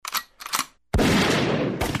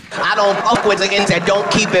I don't fuck with the niggas that don't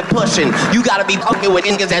keep it pushing. You gotta be fucking with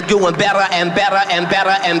niggas that doing better and better and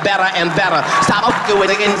better and better and better. Stop fucking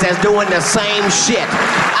with the niggas that's doing the same shit.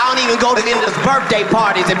 I don't even go to niggas' birthday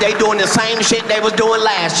parties if they doing the same shit they was doing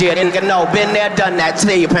last year. Nigga, no, been there, done that.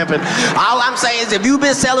 See you, pimpin'. All I'm saying is if you've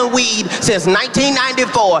been selling weed since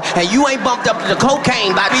 1994 and you ain't bumped up to the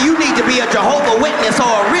cocaine, baby, you need to be a Jehovah's Witness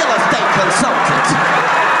or a real estate consultant.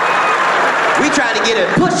 We trying to get it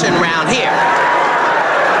pushing around here.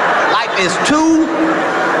 Life is too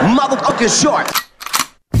motherfucking short.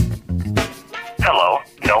 Hello,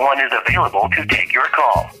 no one is available to take your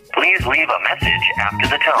call. Please leave a message after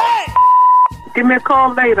the tone. Give me a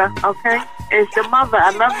call later, okay? It's your mother.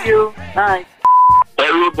 I love you. Bye.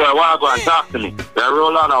 Hey, rude boy, why go and talk to me? I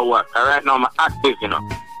roll out of work. Right now I'm active, you know.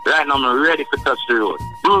 Right now I'm ready to touch the road.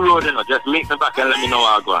 Do road, you know. Just meet me back and let me know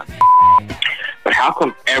how I go on. But how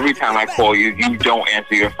come every time I call you, you don't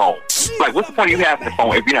answer your phone? Like, what's the point of you having the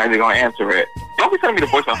phone if you're not even going to answer it? Don't be sending me the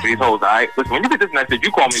voicemail for these hoes, all right? Listen, when you get this message,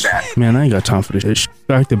 you call me back. Man, I ain't got time for this shit.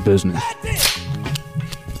 Back to business.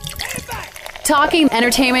 Talking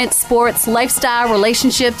entertainment, sports, lifestyle,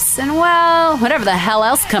 relationships, and, well, whatever the hell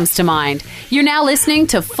else comes to mind. You're now listening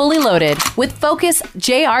to Fully Loaded with Focus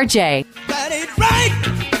JRJ.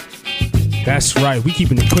 That's right. We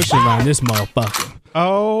keeping it pushing around this motherfucker.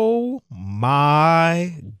 Oh,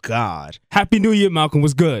 my God. Happy New Year, Malcolm.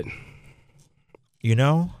 What's good? You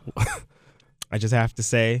know, I just have to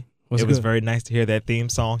say, What's it was good? very nice to hear that theme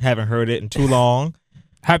song. Haven't heard it in too long.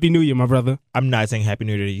 Happy New Year, my brother. I'm not saying Happy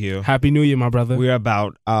New Year to you. Happy New Year, my brother. We're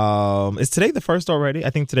about, is today the first already?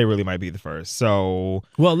 I think today really might be the first. So,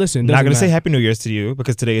 well, listen. not going to say Happy New Year's to you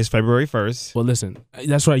because today is February 1st. Well, listen.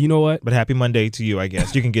 That's right. You know what? But Happy Monday to you, I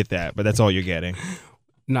guess. You can get that, but that's all you're getting.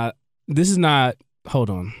 Nah, this is not,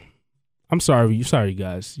 hold on. I'm sorry. Sorry,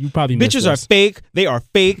 guys. You probably missed Bitches are fake. They are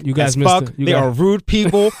fake. You guys as missed fuck. it. They are rude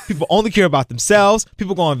people. People only care about themselves.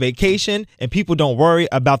 People go on vacation, and people don't worry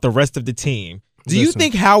about the rest of the team. Do you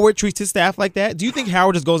think Howard treats his staff like that? Do you think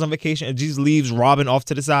Howard just goes on vacation and just leaves Robin off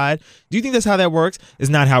to the side? Do you think that's how that works? It's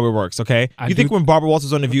not how it works, okay? You think when Barbara Walters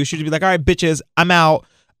was on The View, she'd be like, all right, bitches, I'm out.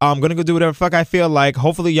 I'm going to go do whatever fuck I feel like.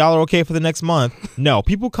 Hopefully y'all are okay for the next month. No,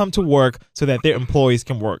 people come to work so that their employees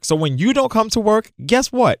can work. So when you don't come to work,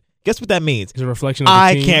 guess what? Guess what that means? It's a reflection of the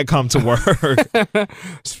I team. can't come to work.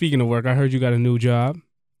 Speaking of work, I heard you got a new job.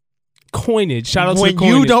 Coinage. Shout out to the When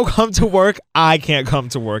coinage. you don't come to work, I can't come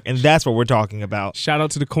to work. And that's what we're talking about. Shout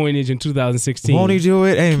out to the coinage in 2016. Won't he do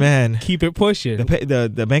it? Amen. Keep it pushing.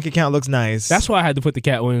 The bank account looks nice. That's why I had to put the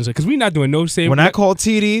Cat Williams in, because we're not doing no same. When I called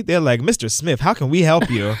TD, they're like, Mr. Smith, how can we help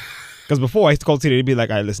you? Because before I used to call TD, they'd be like,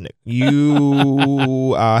 all right, listen,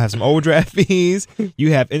 you have some overdraft fees.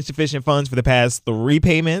 You have insufficient funds for the past 3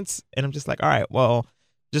 payments. And I'm just like, all right, well,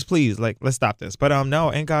 just please, like, let's stop this. But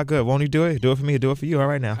no, ain't God good? Won't he do it? Do it for me, do it for you. All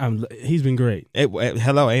right now. He's been great.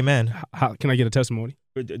 Hello, amen. How, can I get a testimony?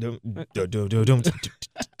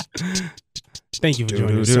 Thank you for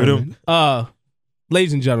joining us.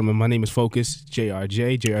 Ladies and gentlemen, my name is Focus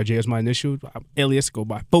JRJ. JRJ is my initial alias. Go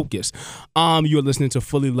by Focus. You are listening to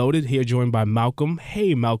Fully Loaded. Here, joined by Malcolm.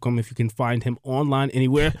 Hey, Malcolm, if you can find him online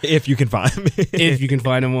anywhere. If you can find him. If you can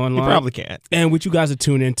find him online. You probably can't. And what you guys are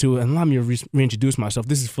tuned into, and allow me to reintroduce myself.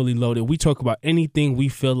 This is Fully Loaded. We talk about anything we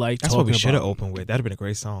feel like That's talking about. what we should have opened with. That would have been a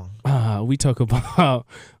great song. We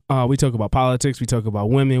talk about politics. We talk about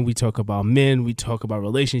women. We talk about men. We talk about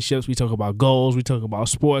relationships. We talk about goals. We talk about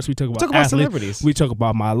sports. We talk about athletes. Celebrities. We talk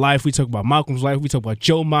about my life. We talk about Malcolm's life. We talk about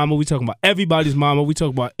Joe Mama. We talk about everybody's mama. We talk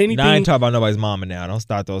about anything. Now, I ain't talking about nobody's mama now. Don't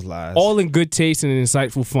start those lies. All in good taste and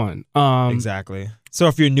insightful fun. Exactly. So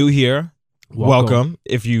if you're new here, welcome.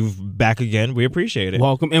 If you're back again, we appreciate it.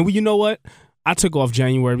 Welcome. And you know what? I took off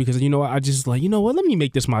January because, you know what, I just like, you know what, let me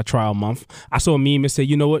make this my trial month. I saw a meme and said,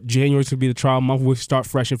 you know what, January's going to be the trial month. We'll start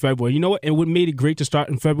fresh in February. You know what, and what made it great to start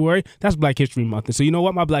in February, that's Black History Month. And so, you know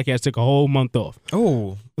what, my black ass took a whole month off.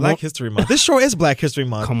 Oh, Black History Month. This sure is Black History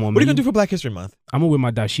Month. Come on, What are you going to do for Black History Month? I'm going to wear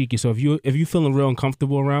my dashiki. So if you feeling real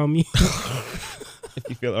uncomfortable around me. If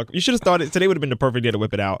you feel you should have started. Today would have been the perfect day to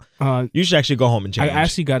whip it out. You should actually go home and change. I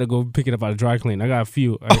actually got to go pick it up out of dry clean. I got a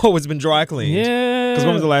few. Oh, it's been dry cleaned. Yeah. Because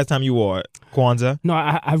when was the last time you wore it? Kwanzaa? No,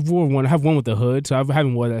 I wore one. I have one with the hood, so I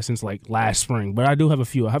haven't worn that since like last spring. But I do have a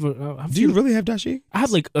few. Do you really have dashiki? I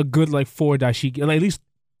have like a good like 4 dashiki, like at least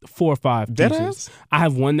 4 or 5 Dead pieces. ass? I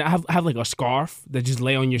have one. I have like a scarf that just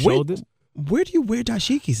lay on your shoulders. Where do you wear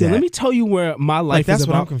dashikis Yeah, at? let me tell you where my life that's is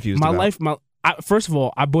what about. I'm confused my about. life, first of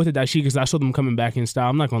all, I bought the dashiki because I saw them coming back in style.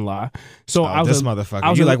 I'm not gonna lie. So I was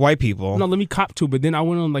motherfucker. You like white people? No, let me cop to. But then I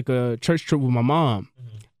went on like a church trip with my mom,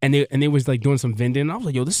 and they was like doing some vending. And I was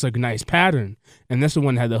like, yo, this is a nice pattern, and that's the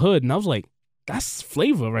one that had the hood. And I was like, that's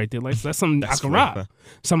flavor right there. Like that's something That's I can rock. flavor.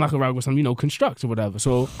 Something I can rock with some, constructs or whatever.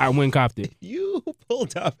 So I went and copped it. You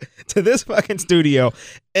pulled up to this fucking studio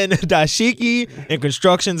and dashiki and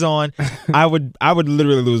constructions on. I would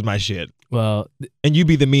literally lose my shit. Well, And you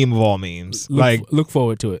be the meme of all memes. look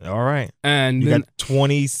forward to it. All right. And You then, got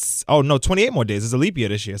 28 more days. It's a leap year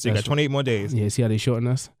this year, so you got 28 more days. yeah, see how they shorten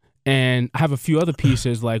us? And I have a few other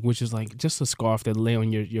pieces, which is just a scarf that lay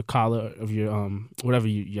on your collar of your whatever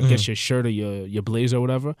I guess your shirt or your blazer or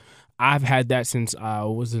whatever. I've had that since I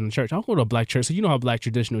was in church. I'll go to a black church, so you know how black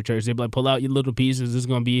traditional church they be like pull out your little pieces. This is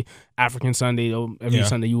gonna be African Sunday. Every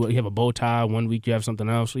Sunday you have a bow tie. One week you have something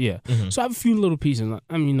else. So, yeah, so I have a few little pieces.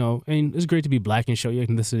 I mean, and it's great to be black and show your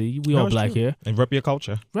ethnicity. We all black here. And rep your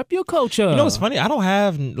culture. Rep your culture. You know what's funny? I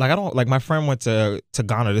don't my friend went to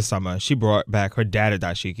Ghana this summer. She brought back her dad a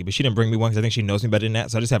dashiki, but she didn't bring me one because I think she knows me better than that.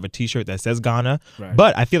 So I just have a T-shirt that says Ghana. Right.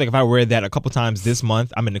 But I feel like if I wear that a couple times this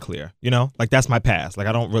month, I'm in the clear. Like that's my pass. Like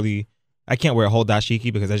I can't wear a whole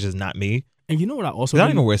dashiki because that's just not me. And you know what I also I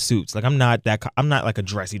don't even wear suits. Like I'm not like a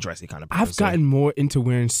dressy kind of person. I've gotten more into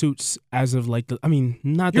wearing suits as of not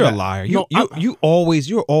You're that a liar. No, You're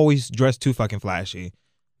always dressed too fucking flashy.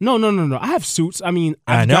 No. I have suits. I mean,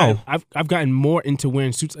 I know. I've gotten more into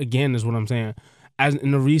wearing suits again, is what I'm saying. As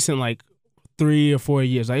in the recent 3 or 4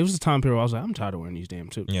 years, it was a time period where I was like, I'm tired of wearing these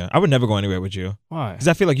damn suits. Yeah, I would never go anywhere with you. Why? Because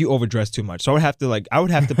I feel like you overdress too much. So I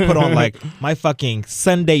would have to put on my fucking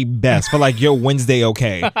Sunday best for your Wednesday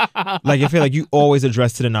okay. I feel like you always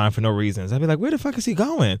address to the nine for no reasons. I'd be like, where the fuck is he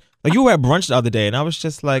going? You were at brunch the other day, and I was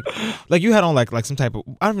just like you had on like some type of,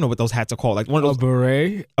 I don't even know what those hats are called. Like one of those.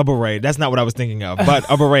 A beret. That's not what I was thinking of, but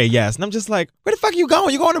a beret, yes. And I'm just like, where the fuck are you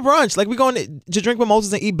going? You going to brunch? We going to drink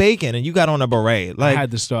mimosas and eat bacon, and you got on a beret. I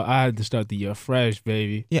had to start the year fresh,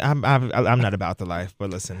 baby. Yeah, I'm not about the life, but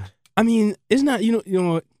listen. I mean, it's not, you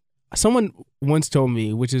know, someone once told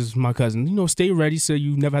me, which is my cousin, stay ready so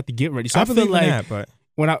you never have to get ready. So I feel like that, but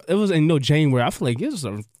when it was in January, I feel like this is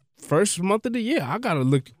the first month of the year. I gotta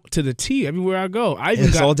look to the T everywhere I go.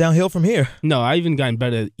 It's all downhill from here. No, I even gotten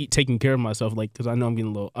better at taking care of myself, because I know I'm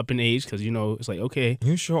getting a little up in age. Because it's like, okay,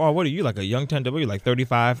 you sure are? What are you, like a young 10W? Like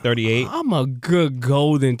 35, 38? I'm a good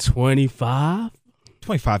golden 25.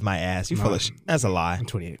 25, my ass. You full of shit. That's a lie. I'm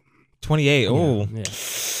 28. 28. Oh, yeah.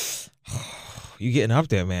 You getting up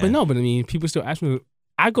there, man. But I mean, people still ask me.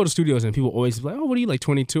 I go to studios and people always be like, "Oh, what are you, like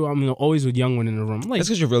 22?" I'm always a young one in the room. That's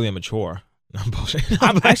because you're really immature. No, I'm bullshit.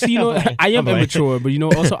 I'm actually, I am immature, but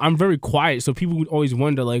also I'm very quiet. So people would always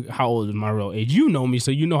wonder how old is my real age. You know me, so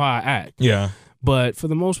you know how I act. Yeah. But for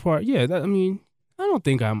the most part, yeah. I don't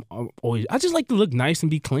think I'm always. I just like to look nice and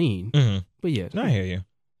be clean. Mm-hmm. But yeah, I hear you.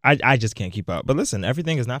 I just can't keep up. But listen,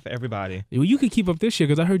 everything is not for everybody. Well, you can keep up this year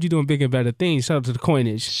because I heard you doing big and better things. Shout out to the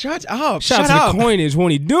coinage. Shut up. Shout out to the coinage.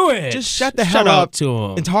 Won't he do it? Just shut the hell up to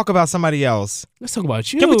him and talk about somebody else. Let's talk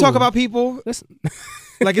about you. Can we talk about people?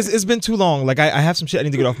 It's been too long. I have some shit I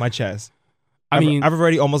need to get off my chest. I've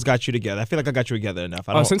already almost got you together. I feel like I got you together enough.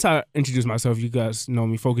 Since I introduced myself, you guys know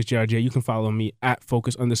me, Focus JRJ. You can follow me at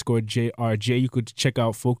Focus_JRJ. You could check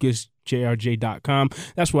out FocusJRJ.com.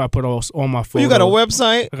 That's where I put all my photos. You got a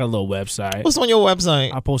website? I got a little website. What's on your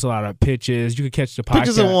website? I post a lot of pictures. You can catch the podcast.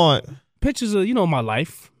 Pictures of what? Pictures of, my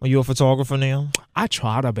life. Are you a photographer now? I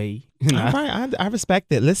try to be. All right, I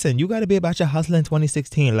respect it. Listen, you got to be about your hustle in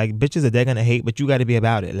 2016. Bitches are they're going to hate, but you got to be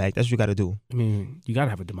about it. That's what you got to do. I mean, you got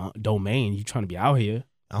to have a domain. You trying to be out here.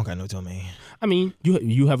 I don't got no domain. I mean,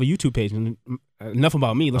 you have a YouTube page. Enough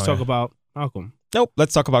about me. Let's talk about Malcolm. Nope.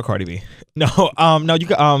 Let's talk about Cardi B. No, you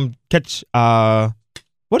can catch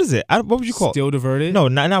what is it? What would you call it? Still Diverted? No,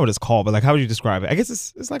 not what it's called, but how would you describe it? I guess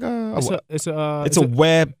it's like it's a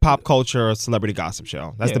web pop culture celebrity gossip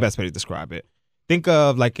show. That's the best way to describe it. Think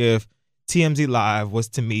of if TMZ Live was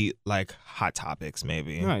to meet Hot Topics,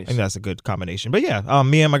 maybe. Nice. I think that's a good combination. But yeah,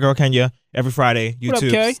 me and my girl Kenya every Friday,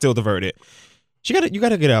 YouTube, Still Diverted. You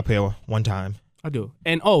gotta get up here one time. I do.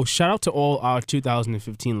 And shout out to all our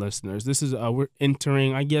 2015 listeners. This is we're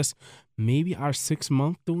entering, I guess, maybe our 6th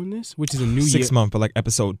month doing this, which is a new 6th month, but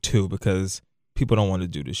episode 2 because people don't want to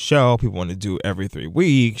do the show. People want to do every 3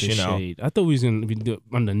 weeks. Shade. I thought we was gonna be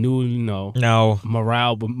on the new, no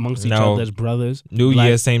morale amongst each other as brothers. New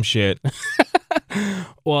year, same shit.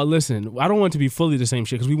 Well, listen, I don't want it to be fully the same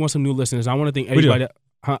shit because we want some new listeners. I want to thank everybody.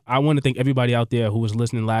 I want to thank everybody out there who was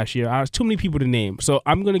listening last year. There's too many people to name. So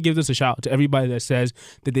I'm going to give this a shout out to everybody that says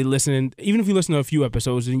that they listen. Even if you listen to a few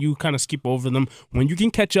episodes and you kind of skip over them, when you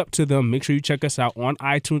can catch up to them, make sure you check us out on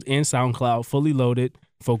iTunes and SoundCloud, Fully Loaded,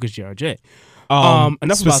 Focus JRJ.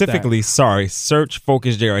 Enough specifically, about that. Sorry, search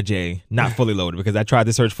Focus JRJ, not Fully Loaded, because I tried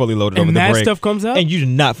to search Fully Loaded over the break. And that stuff comes up? And you did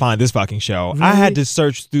not find this fucking show. Really? I had to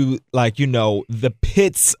search through, the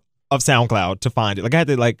pits of SoundCloud to find it. Like I had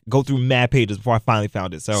to like go through mad pages before I finally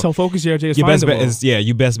found it. So Focus JRJ is your best bet findable. is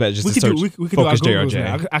your best bet is just to search we could do our Focus Googles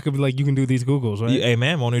JRJ. now. I could be like, you can do these Googles, right? Hey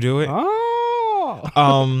man, won't you do it?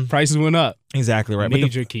 Oh, prices went up. Exactly right. But the-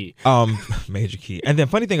 Major key. Major key. And then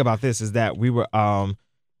funny thing about this is that we were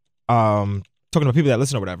talking to people that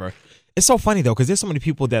listen or whatever. It's so funny though, because there's so many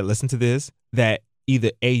people that listen to this that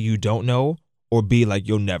either A, you don't know, or B, like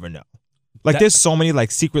you'll never know. Like there's so many like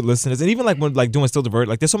secret listeners, and even like when like doing Still Divert,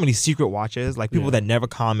 like there's so many secret watchers, like people that never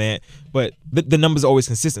comment, but the numbers are always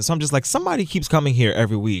consistent. So I'm just like, somebody keeps coming here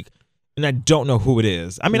every week, and I don't know who it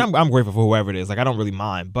is. I mean, I'm grateful for whoever it is. Like I don't really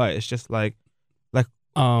mind, but it's just like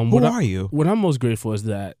who are you? What I'm most grateful is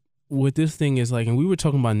that what this thing is like, and we were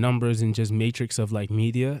talking about numbers and just matrix of like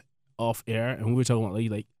media off air, and we were talking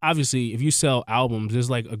about like obviously if you sell albums, there's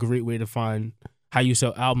like a great way to find how you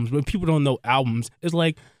sell albums. But people don't know albums. It's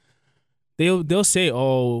like they'll say,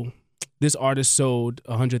 oh, this artist sold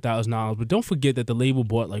 $100,000, but don't forget that the label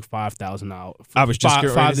bought like $5,000. I was just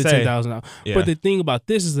getting ready to say. $5,000 to $10,000. Yeah. But the thing about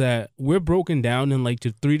this is that we're broken down in like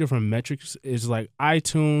to 3 different metrics. It's like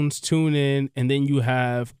iTunes, TuneIn, and then you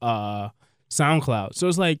have SoundCloud. So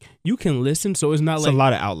it's like you can listen. So it's not It's like a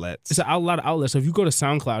lot of outlets. it's a lot of outlets. So if you go to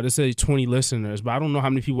SoundCloud, it says 20 listeners, but I don't know how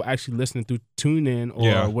many people actually listening through TuneIn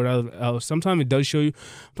or whatever else. Sometimes it does show you,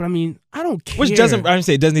 but I mean, I don't care. Which doesn't, I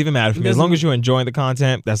say it doesn't even matter for me. As Doesn't- long as you're enjoying the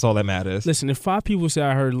content, that's all that matters. Listen, if 5 people say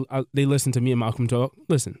I heard they listen to me and Malcolm talk,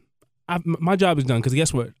 listen, my job is done because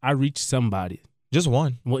guess what? I reached somebody. Just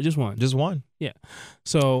one. Well, just one. Just one. Yeah.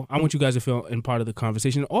 So I want you guys to feel in part of the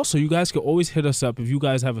conversation. Also, you guys can always hit us up if you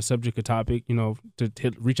guys have a subject or topic, you know,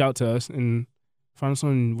 reach out to us and find us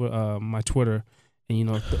on my Twitter and, you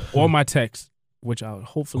know, or my text, which I'll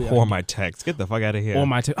hopefully. Or my text. Get the fuck out of here. Or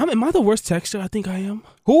my text. Am I the worst texter? I think I am.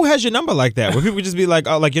 Who has your number like that? Where people just be like,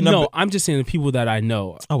 oh, like your number. No, I'm just saying the people that I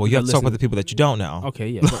know. Oh, well, you have to talk listen- about the people that you don't know. Okay,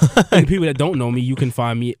 yeah. But and the people that don't know me, you can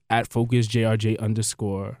find me at FocusJRJ_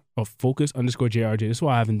 or Focus_JRJ. This is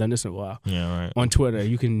why I haven't done this in a while. Yeah, right. On Twitter,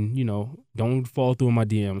 you can, you know, don't fall through my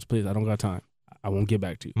DMs, please. I don't got time. I won't get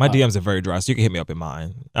back to you. My DMs are very dry, so you can hit me up in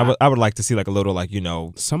mine. I would like to see like a little like, you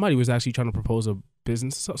know. Somebody was actually trying to propose a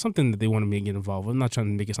business, something that they wanted me to get involved with. I'm not trying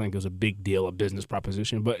to make it sound like it was a big deal, a business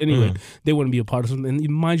proposition. But anyway, they want to be a part of something. And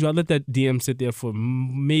mind you, I let that DM sit there for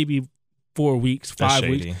maybe 4 weeks, 5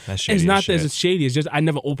 weeks. That's shady. It's not as that shit. it's shady. It's just I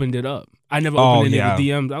never opened it up. I never opened any of the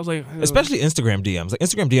DMs. I was like, especially Instagram DMs. Like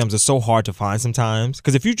Instagram DMs are so hard to find sometimes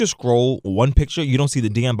because if you just scroll one picture, you don't see the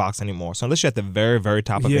DM box anymore. So unless you're at the very, very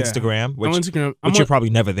top of Instagram, which, on Instagram, you're probably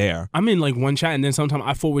never there. I'm in like one chat, and then sometimes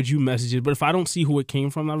I forward you messages. But if I don't see who it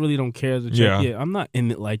came from, I really don't care to check. Yeah, I'm not in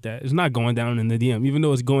it like that. It's not going down in the DM, even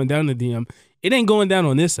though it's going down in the DM. It ain't going down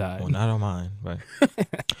on this side. Well, not on mine.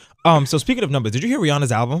 But so speaking of numbers, did you hear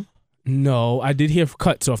Rihanna's album? No, I did hear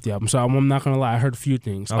cuts off the album, so I'm not gonna lie. I heard a few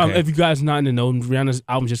things. Okay. If you guys not in the know, Rihanna's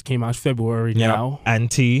album just came out February now.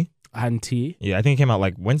 Auntie. Auntie. Yeah, I think it came out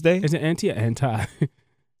like Wednesday. Is it Auntie or Anti?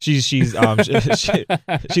 She's she's West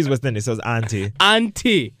Indian, so it's Auntie.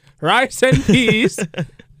 Auntie, rice and peas,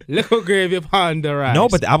 little gravy upon the rice. No,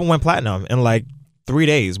 but the album went platinum in like 3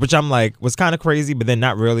 days, which I'm like was kind of crazy, but then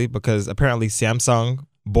not really because apparently Samsung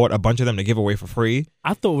bought a bunch of them to give away for free.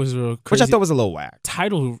 I thought it was real crazy. Which I thought was a little whack.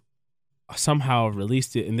 Tidal somehow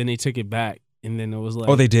released it, and then they took it back, and then it was like,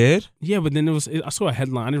 Oh, they did? yeah. But then I saw a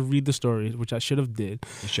headline. I didn't read the story, which I should have did.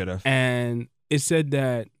 You should have. And it said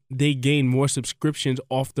that they gained more subscriptions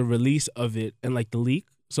off the release of it and like the leak.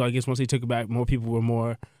 So I guess once they took it back, more people were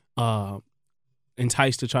more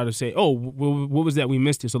enticed to try to say, oh, what was that? We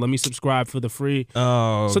missed it. So let me subscribe for the free.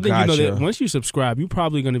 Oh, so then gotcha. you know that once you subscribe, you're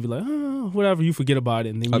probably going to be like, oh, whatever. You forget about it.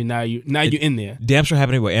 And then you're in there. Damn sure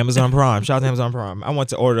happening with Amazon Prime. Shout out to Amazon Prime. I want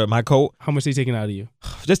to order my coat. How much they taking out of you?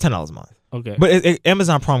 Just $10 a month. Okay. But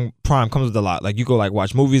Amazon Prime comes with a lot. Like you go like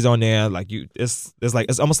watch movies on there. Like it's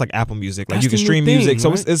almost like Apple Music. Like That's you can the new stream thing, music.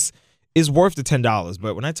 So right? it's worth the $10.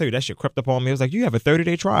 But when I tell you that shit crept up on me, it was like you have a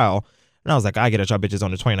 30-day trial. And I was like, I get at y'all bitches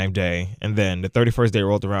on the 29th day. And then the 31st day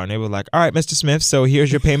rolled around. And they were like, all right, Mr. Smith, so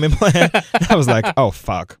here's your payment plan. I was like, oh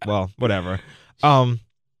fuck. Well, whatever. But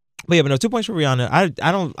yeah, but no, 2 points for Rihanna.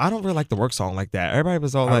 I don't really like the work song like that. Everybody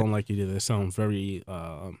was all I like, don't like it either. It sounds very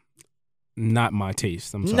not my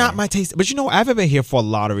taste. I'm sorry. not my taste. But you know, I haven't been here for a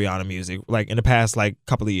lot of Rihanna music, like in the past like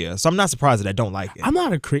couple of years. So I'm not surprised that I don't like it. I'm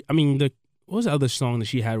not I mean, what was the other song that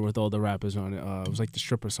she had with all the rappers on it? It was like the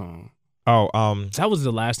stripper song. Oh, that was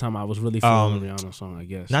the last time I was really feeling a Rihanna song, I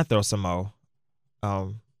guess. Not Throw Some Mo.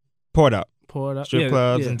 Pour It Up. Pour It Up. Strip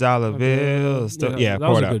clubs and dollar bills. Pour It Up.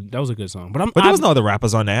 That was a good song. But there was no other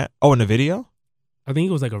rappers on that. Oh, in the video? I think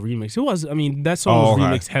it was like a remix. It was. I mean, that song was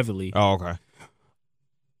remixed heavily. Oh, okay.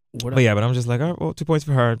 But yeah, but I'm just like, all right, well, 2 points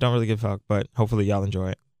for her. Don't really give a fuck, but hopefully y'all enjoy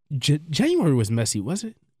it. January was messy, was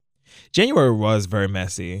it? January was very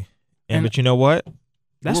messy, And- but you know what?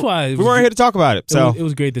 That's why We weren't here to talk about it. So it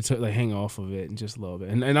was great to hang off of it and just a little bit.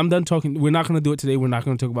 And I'm done talking. We're not going to do it today. We're not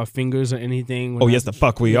going to talk about fingers or anything. We're oh not- yes, the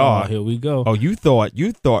fuck we Oh, are. here we go. Oh, you thought.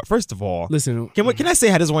 First of all, Listen, can I say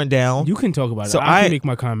how this went down? you can talk about So it. I I- can make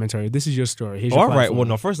my commentary. This is your story. Here's your All right. platform. Well,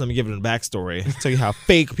 no. First, let me give it a backstory. Tell you how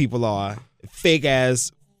fake people are. Fake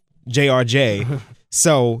ass JRJ.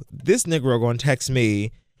 So this Negro going to text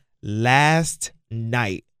me last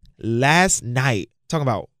night, talking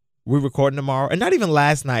about we're recording tomorrow, and not even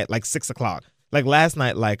last night, like 6 o'clock, like last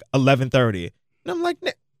night, like 11:30, and I'm like,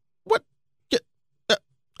 what?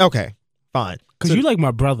 Okay, fine. Because So you like my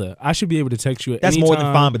brother. I should be able to text you at that's any more time.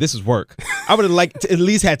 than fine, but this is work. I would have liked to at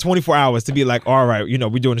least had 24 hours to be like, all right, we're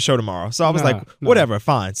doing the show tomorrow. So I was Nah, like, nah. whatever,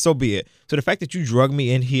 fine, so be it. So the fact that you drug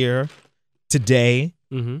me in here today,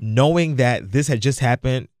 Mhm. knowing that this had just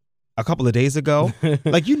happened a couple of days ago,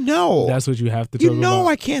 like That's what you have to talk about.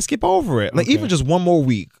 I can't skip over it. Like Okay. even just one more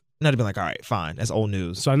week, and I'd have been like, all right, fine, that's old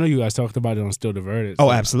news. So I know you guys talked about it on Still Diverted. Oh,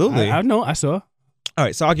 So absolutely. I know. I saw. All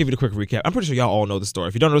right, so I'll give you the quick recap. I'm pretty sure y'all all know the story.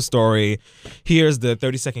 If you don't know the story, here's the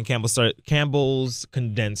 30-second Campbell's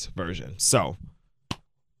condensed version. So,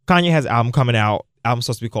 Kanye has an album coming out. Album's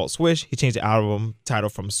supposed to be called Swish. He changed the album title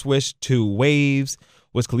from Swish to Waves.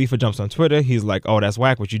 Wiz Khalifa jumps on Twitter. He's like, oh, that's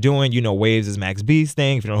whack. What you doing? You know Waves is Max B's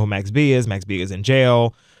thing. If you don't know who Max B is in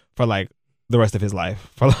jail for like the rest of his life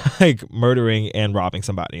for like murdering and robbing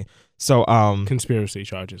somebody. So, Conspiracy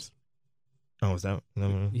charges. oh, is that?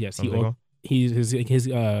 Yes, something his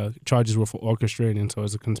charges were for orchestrating, so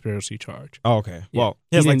it's a conspiracy charge. Oh, okay. Yeah. Well,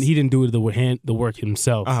 he didn't do the work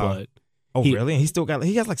himself, Uh-huh. but oh, he- really? And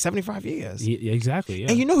he has like 75 years. Exactly. Yeah.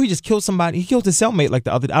 And he just killed somebody. He killed his cellmate like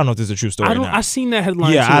the other. I don't know if this is a true story. I don't. or not. I seen that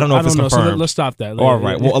headline. Yeah, too. I don't know if it's So confirmed. let's stop that. All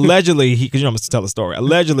right. Well, allegedly, because I'm supposed to tell the story.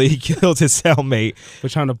 Allegedly, he killed his cellmate. we're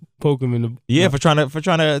trying to poke him in the. Yeah, for trying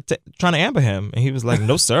to amber him, and he was like,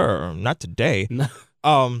 "No, sir, not today." No.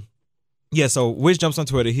 Yeah. So Wiz jumps on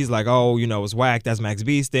Twitter. He's like, "Oh, it's whack. That's Max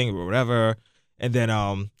B's thing, or whatever." And then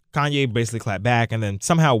Kanye basically clapped back, and then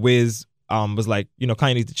somehow Wiz was like,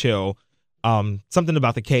 Kanye needs to chill. Something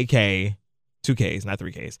about the KK, 2 Ks, not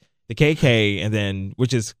 3 Ks. The KK, and then,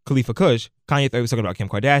 which is Khalifa Kush. Kanye thought he was talking about Kim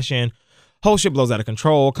Kardashian. Whole shit blows out of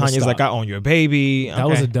control. Let's Kanye's stop. like, I own your baby. That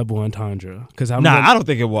was a double entendre. Because I don't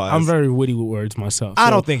think it was. I'm very witty with words myself. I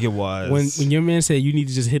So don't think it was. When your man said you need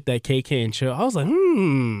to just hit that KK and chill, I was like,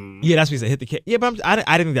 Yeah, that's what he said. Hit the K. Yeah, but I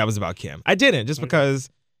didn't think that was about Kim. I didn't, just because,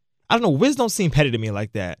 I don't know, Wiz don't seem petty to me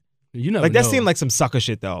like that. You never Like, that know. seemed like some sucker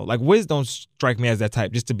shit, though. Like, Wiz don't strike me as that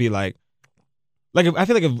type just to be like, I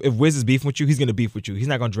feel like if Wiz is beefing with you, he's going to beef with you. He's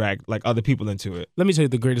not going to drag, like, other people into it. Let me tell you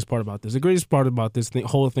the greatest part about this. The greatest part about this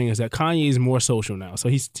whole thing is that Kanye is more social now. So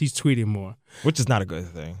he's tweeting more. Which is not a good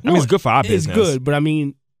thing. No, I mean, it's good for our business. It's good, but I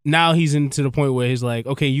mean, now he's into the point where he's like,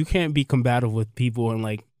 okay, you can't be combative with people and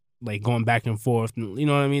like going back and forth. You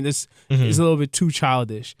know what I mean? This is a little bit too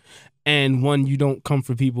childish. And one, you don't come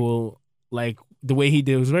for people like the way he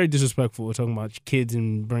did. It was very disrespectful. We're talking about kids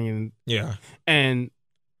and bringing. Yeah. And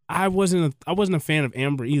I wasn't a fan of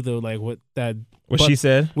Amber either. Like what she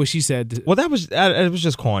said. What she said. Well, it was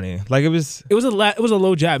just corny. Like it was a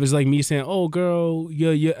low jab. It's like me saying, "Oh, girl,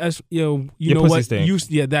 you know pussy what? stinks.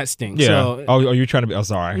 That stinks." Yeah. So, Are you trying to be? Oh,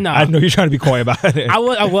 sorry. No. I know you're trying to be coy about it.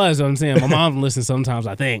 I was. I'm saying my mom listens sometimes.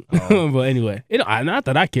 I think, but anyway, not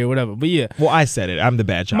that I care, whatever. But yeah. Well, I said it. I'm the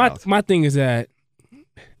bad child. My thing is that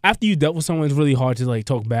after you dealt with someone, it's really hard to like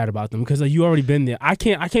talk bad about them because like you already been there. I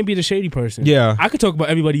can't be the shady person. Yeah. I could talk about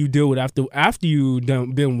everybody you deal with after you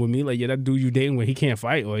done been with me. Like, yeah, that dude you dating with, he can't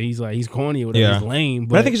fight, or he's corny or whatever. Yeah. He's lame.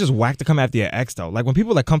 But I think it's just whack to come after your ex though. Like when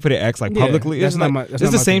people like come for their ex like Yeah, publicly, that's it's not like my- that's it's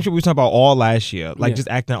not the my same thing. shit we talked about all last year. Like Yeah. just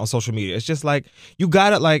acting out on social media. It's just like you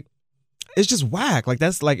gotta like, it's just whack. Like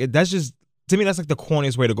that's just to me that's like the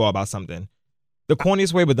corniest way to go about something. The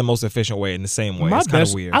corniest way, but the most efficient way in the same way. It's kind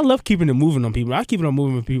of weird. I love keeping it moving on people. I keep it on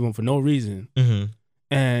moving with people for no reason. Mm-hmm.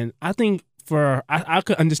 And I think I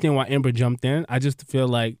could understand why Amber jumped in. I just feel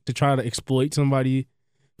like to try to exploit somebody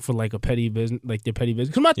for like a petty business, like their petty business.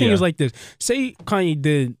 Because my thing Yeah. is like this: say Kanye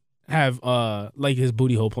did have like his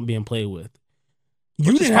booty hole being played with, you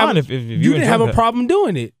Which is didn't have fine if you you didn't have enjoy a that. problem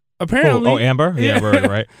doing it. Apparently, Oh, Amber? Yeah, Yeah.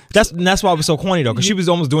 right. That's why it was so corny though, because she was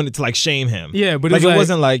almost doing it to like shame him. Yeah, but like it's it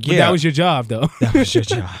wasn't like but yeah. that was your job though. That was your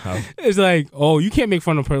job. It's like, oh, you can't make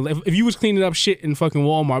fun of her. If you was cleaning up shit in fucking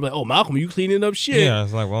Walmart, like, oh, Malcolm, you cleaning up shit. Yeah,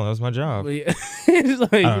 it's like, well, that was my job. But yeah, it's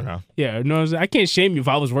like, I don't know. Yeah, no, I can't shame you if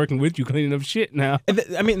I was working with you cleaning up shit now.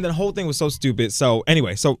 I mean, the whole thing was so stupid. So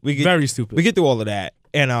anyway, so we get Very stupid. We get through all of that,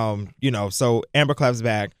 and so Amber claps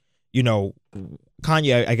back.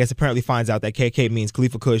 Kanye, I guess, apparently finds out that KK means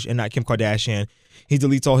Khalifa Kush and not Kim Kardashian. He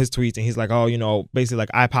deletes all his tweets and he's like, oh, basically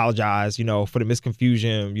like, I apologize, for the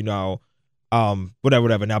misconfusion,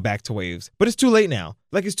 whatever. Now back to waves. But it's too late now.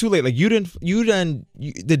 Like, it's too late. Like,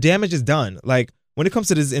 the damage is done. Like, when it comes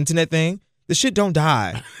to this internet thing, the shit don't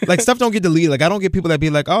die. Like, stuff don't get deleted. Like, I don't get people that be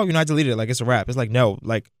like, oh, I deleted it. Like, it's a wrap. It's like, no,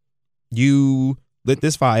 like, you lit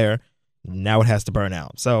this fire. Now it has to burn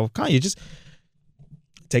out. So, Kanye, just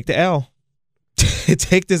take the L.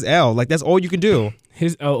 Take this L. Like, that's all you can do.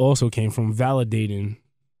 His L also came from validating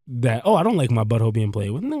that, I don't like my butthole being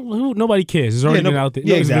played with. Nobody cares. It's already been out there.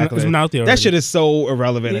 Yeah, exactly. It's been out there already. That shit is so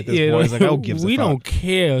irrelevant at this point. It's like, who gives a fuck? We don't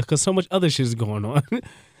care because so much other shit is going on.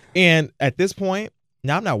 And at this point,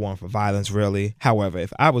 now I'm not one for violence, really. However,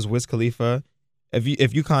 if I was Wiz Khalifa, if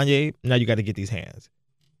you Kanye, now you got to get these hands.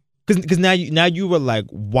 Because now you were like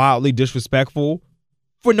wildly disrespectful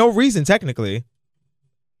for no reason, technically.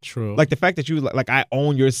 True. Like the fact that you like I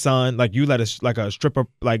own your son, like you let a stripper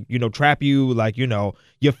trap you, like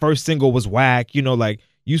your first single was whack, like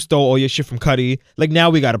you stole all your shit from Cudi. Like now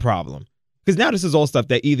we got a problem because now this is all stuff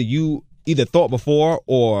that you thought before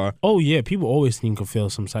or people always think of feel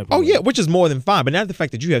some type of way. which is more than fine. But now the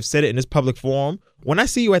fact that you have said it in this public forum, when I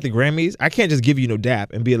see you at the Grammys, I can't just give you no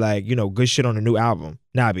dap and be like good shit on a new album.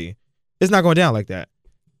 Nah, B, it's not going down like that.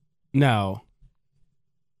 Now.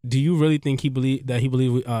 Do you really think do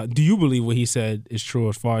you believe what he said is true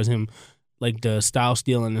as far as him, like the style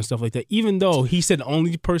stealing and stuff like that? Even though he said the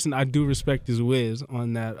only person I do respect is Wiz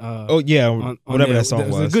on that. Whatever that song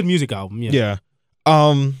was. It's a good music album. Yeah. Yeah.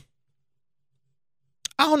 I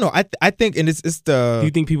don't know. I think, and it's the. Do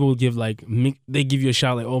you think people would give they give you a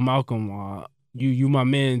shot like, oh, Malcolm, you my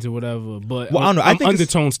man's or whatever? But I don't know. I think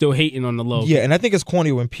undertone still hating on the low. Yeah, and I think it's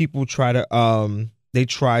corny when people try to they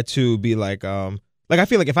try to be like I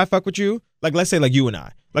feel like if I fuck with you, like let's say like you and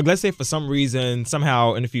I, like let's say for some reason,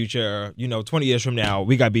 somehow in the future, 20 years from now,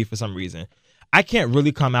 we got beef for some reason. I can't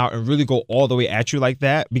really come out and really go all the way at you like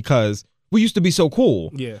that because we used to be so cool.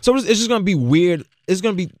 Yeah. So it's just going to be weird. It's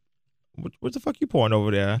going to be, what the fuck you pouring over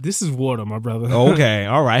there? This is water, my brother. Okay.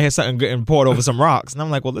 All right. I had something getting poured over some rocks. And I'm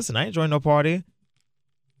like, well, listen, I ain't joining no party.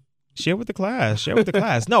 Share with the class.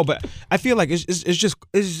 No, but I feel like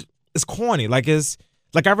it's corny.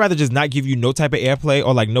 Like, I'd rather just not give you no type of airplay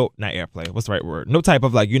or, not airplay. What's the right word? No type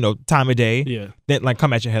of, time of day. Yeah. Than,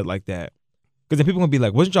 come at your head like that. Because then people going to be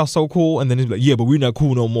like, wasn't y'all so cool? And then it's like, yeah, but we're not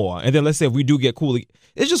cool no more. And then let's say if we do get cool,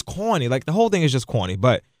 it's just corny. Like, the whole thing is just corny.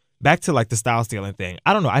 But back to, the style stealing thing.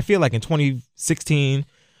 I don't know. I feel like in 2016,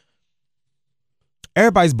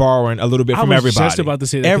 everybody's borrowing a little bit from everybody. I was just about to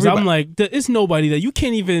say that. Because I'm like, it's nobody that you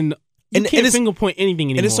can't even... You can't finger point anything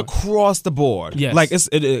anymore. And it's across the board. Yes. Like,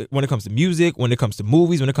 when it comes to music, when it comes to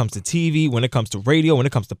movies, when it comes to TV, when it comes to radio, when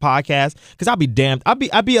it comes to podcasts. Because I'll be damned.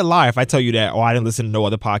 I'd be a liar if I tell you that, I didn't listen to no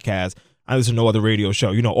other podcast. I listen to no other radio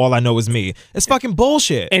show. All I know is me. It's fucking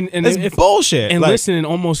bullshit. And it's bullshit. And listen and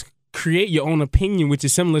almost create your own opinion, which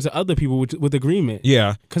is similar to other people with agreement.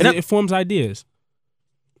 Yeah. Because it forms ideas.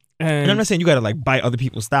 And I'm not saying you got to, bite other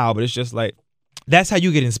people's style, but it's just, that's how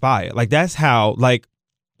you get inspired. That's how,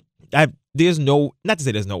 there's no, not to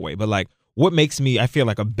say there's no way, but what makes me, I feel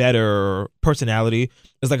like a better personality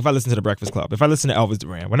is if I listen to The Breakfast Club, if I listen to Elvis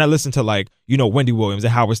Duran, when I listen to Wendy Williams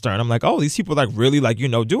and Howard Stern, I'm like, oh, these people really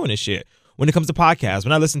doing this shit. When it comes to podcasts,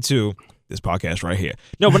 when I listen to this podcast right here,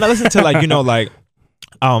 no, when I listen to Rap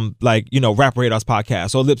Radar's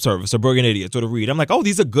podcast or Lip Service or Brilliant Idiots or The Read, I'm like, oh,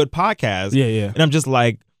 these are good podcasts. Yeah. And I'm just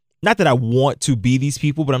not that I want to be these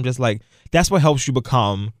people, but I'm just that's what helps you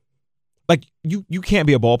become. You can't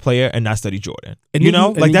be a ball player and not study Jordan. And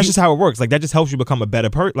that's just how it works. That just helps you become a better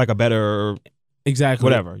exactly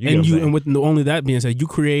whatever. And with only that being said, you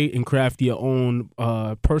create and craft your own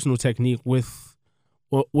personal technique with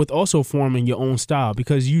also forming your own style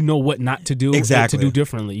because you know what not to do, exactly. to do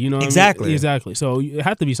differently. You know what exactly. I mean? Exactly. So it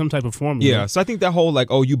has to be some type of formula. Yeah. So I think that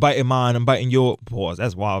whole you biting mine, I'm biting your pause.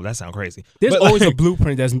 That's wild. That sounds crazy. There's always a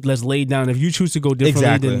blueprint that's laid down. If you choose to go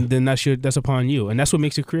differently, exactly. then that's upon you, and that's what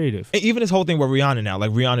makes it creative. And even this whole thing with Rihanna now,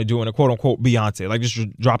 Rihanna doing a quote unquote Beyonce,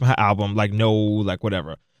 just dropping her album,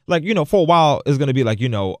 whatever. For a while it's gonna be that's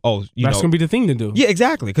gonna be the thing to do. Yeah,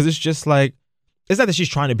 exactly. Because it's just it's not that she's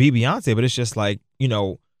trying to be Beyonce, but it's just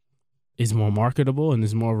it's more marketable and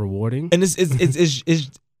it's more rewarding. And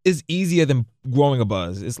it's easier than growing a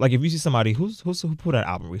buzz. It's if you see somebody who put out an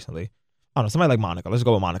album recently. I don't know, somebody like Monica. Let's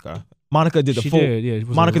go with Monica. Monica did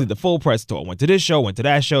the full press tour. Went to this show, went to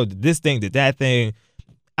that show, did this thing, did that thing.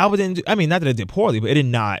 Album didn't do, not that it did poorly, but it did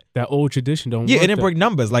not. That old tradition don't work. Yeah, it didn't break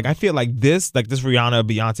numbers. I feel this Rihanna,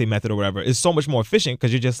 Beyonce method or whatever is so much more efficient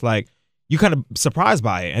because you're just you kind of surprised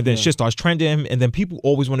by it. And then shit starts trending and then people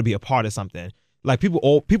always want to be a part of something. Like people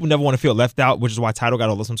never want to feel left out, which is why Tidal got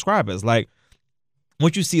all the subscribers. Like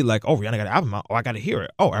once you see like, oh, Rihanna got an album out, oh, I got to hear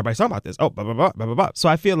it. Oh, everybody's talking about this. Oh, blah blah blah blah blah blah. So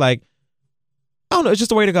I feel like I don't know. It's just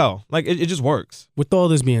the way to go. Like it just works. With all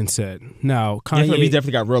this being said, now Kanye We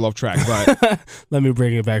definitely got real off track, but let me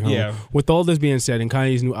bring it back home. Yeah. With all this being said, and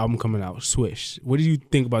Kanye's new album coming out, Swish. What do you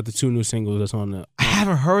think about the 2 new singles that's on the? I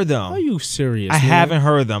haven't heard them. Are you serious? I man? haven't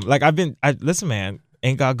heard them. Like listen, man.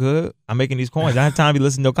 Ain't got good. I'm making these coins. I don't have time to be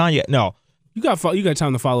listening to Kanye. No. You got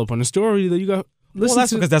time to follow up on the story. You got. Well,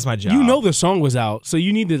 that's because that's my job. You know the song was out, so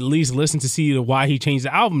you need to at least listen to see why he changed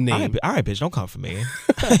the album name. All right, bitch. Don't come for me.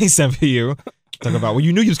 I ain't sent for you. Talk about, well,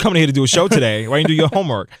 you knew you was coming here to do a show today. Why didn't you do your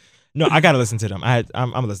homework? No, I got to listen to them. I'm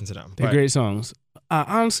going to listen to them. They're great songs.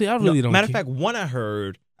 Honestly, I really don't. Matter of fact, one I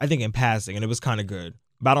heard, I think in passing, and it was kind of good.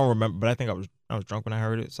 But I don't remember. But I think I was drunk when I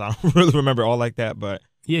heard it, so I don't really remember all like that. But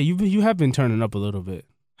yeah, you have been turning up a little bit.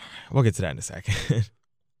 We'll get to that in a second.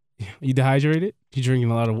 You dehydrated? You drinking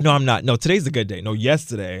a lot of water? No, I'm not. No, today's a good day. No,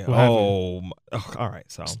 yesterday. All right.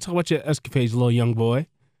 So talk about your escapades, little young boy.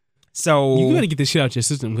 So you gotta get this shit out your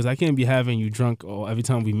system because I can't be having you drunk or every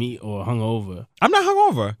time we meet or hungover. I'm not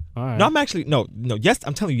hungover. All right. No, I'm actually no. Yes,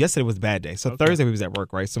 I'm telling you, yesterday was a bad day. So Thursday we was at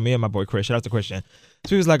work, right? So me and my boy Chris, shout out to Christian.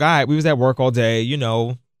 So he was like, all right, we was at work all day. You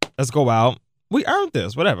know, let's go out. We earned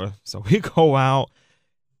this, whatever. So we go out,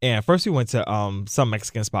 and first we went to some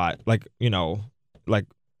Mexican spot, like it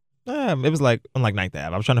was like on like 9th Ave.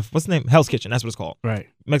 I was trying to what's the name? Hell's Kitchen. That's what it's called. Right.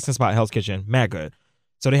 Mexican spot, Hell's Kitchen, mad good.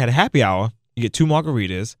 So they had a happy hour. You get 2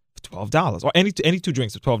 margaritas. $12 or any 2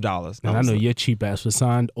 drinks for $12. And I know your cheap ass was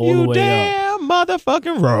signed all the way damn up.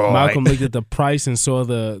 Motherfucking right. Malcolm looked at the price and saw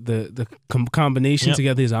the combination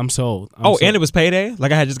together. He's I'm sold. I'm sold. And it was payday.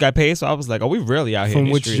 Like I had just got paid, so I was like, "Oh, we really out here." From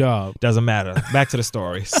in which street. job? Doesn't matter. Back to the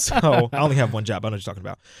story. So I only have one job. I know what you're talking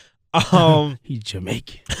about. He's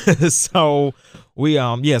Jamaican. So we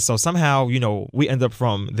So somehow we end up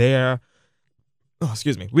from there. Oh,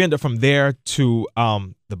 excuse me. We end up from there to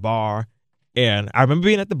the bar. And I remember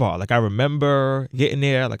being at the bar. Like, I remember getting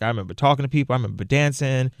there. Like, I remember talking to people. I remember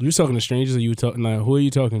dancing. You were talking to strangers or you talking, like, who are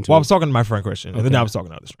you talking to? Well, I was talking to my friend Christian. And then Okay. I was talking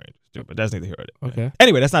to other strangers, too. But that's neither here nor there. Okay.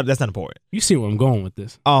 Anyway, that's not important. You see where I'm going with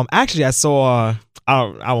this. Actually, I saw,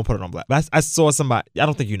 I won't put it on black, but I saw somebody, I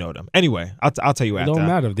don't think you know them. Anyway, I'll tell you It after. don't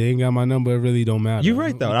matter. If they ain't got my number, it really don't matter. You're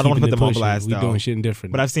right, though. I don't want to put them on blast, We though. doing shit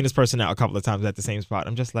different. But I've seen this person out a couple of times at the same spot.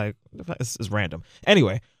 I'm just like, it's random.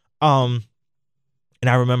 Anyway, and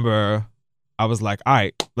I remember I was like, all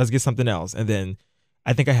right, let's get something else. And then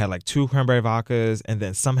I think I had like 2 cranberry vodkas. And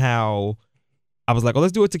then somehow I was like, oh,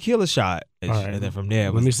 let's do a tequila shot. And, All right. and then from there, it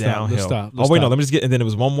Let was me stop. downhill. Let's stop. Oh, wait, no, let me just get, and then it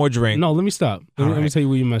was one more drink. No, let me stop. Let me Alright. tell you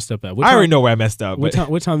where you messed up at. I already know where I messed up. What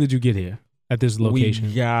But time did you get here at this location?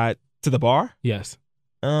 we got to the bar. Yes.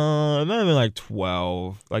 It might have been like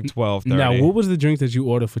 12, like 12:30. Now, what was the drink that you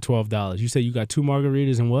ordered for $12? You said you got 2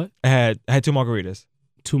 margaritas and what? I had 2 margaritas.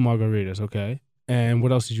 2 margaritas, okay. And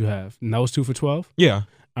what else did you have? And that was 2 for $12? Yeah.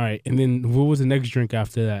 All right. And then what was the next drink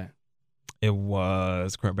after that? It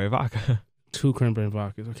was cranberry vodka. 2 cranberry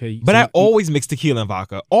vodkas, okay. But So I always mix tequila and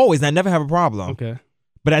vodka. Always. And I never have a problem. Okay.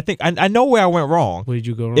 But I think I know where I went wrong. Where did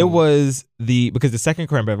you go wrong? It was because the second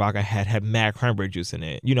cranberry vodka had mad cranberry juice in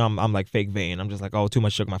it. You know, I'm like fake vain. I'm just like, oh, too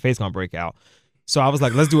much sugar, my face gonna break out. So I was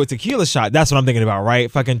like, let's do a tequila shot. That's what I'm thinking about,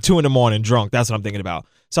 right? Fucking 2 a.m. drunk. That's what I'm thinking about.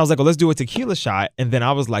 So I was like, well, let's do a tequila shot. And then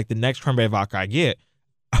I was like, the next cranberry vodka I get,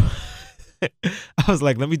 I was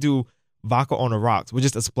like, let me do vodka on the rocks with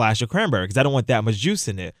just a splash of cranberry because I don't want that much juice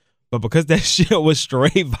in it. But because that shit was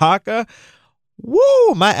straight vodka,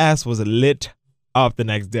 woo, my ass was lit up the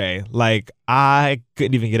next day. Like, I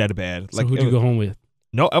couldn't even get out of bed. So Like, who'd you go home with?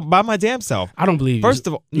 No, by my damn self. I don't believe you. First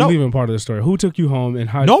of all, You no, leaving part of the story. Who took you home and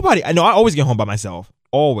how? nobody. I know I always get home by myself.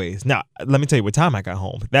 Always. Now, let me tell you what time I got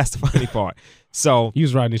home. That's the funny part. So, You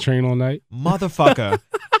was riding the train all night? motherfucker,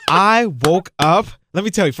 I woke up. Let me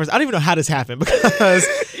tell you first, I don't even know how this happened because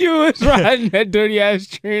You was riding that dirty ass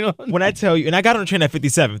train all night. when I tell you, and I got on the train at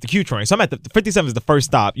 57, the Q train. So I'm at the 57 is the first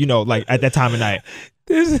stop, you know, like at that time of night.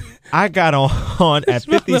 This I got on at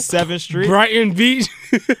 57th Street. Brighton Beach.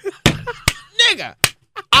 Nigga,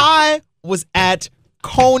 I was at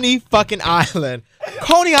Coney fucking Island.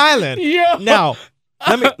 Coney Island. Yo. Now,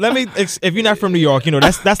 let me if you're not from New York, you know,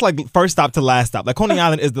 that's like first stop to last stop. Like Coney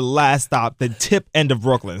Island is the last stop, the tip end of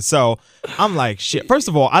Brooklyn. So I'm like, shit. First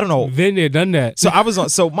of all, I don't know. Been there, done that. So I was on,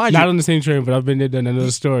 so mind Not you, on the same train, but I've been there, done another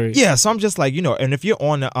story. yeah, so I'm just like, you know, and if you're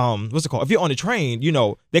on the what's it called? If you're on the train, you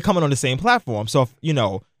know, they're coming on the same platform. So if, you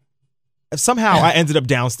know, if somehow I ended up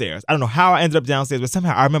downstairs. I don't know how I ended up downstairs, but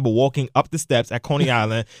somehow I remember walking up the steps at Coney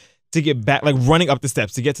Island to get back, like running up the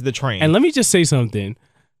steps to get to the train. And let me just say something.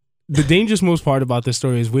 The dangerous most part about this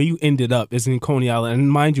story is where you ended up is in Coney Island. And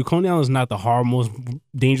mind you, Coney Island is not the most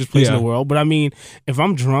dangerous place in the world. But I mean, if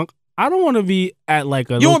I'm drunk, I don't want to be at like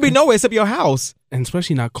a... You don't want to be nowhere except your house. And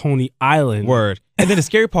especially not Coney Island. Word. And then the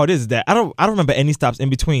scary part is that I don't remember any stops in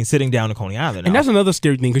between sitting down in Coney Island. And that's another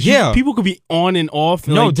scary thing because people could be on and off.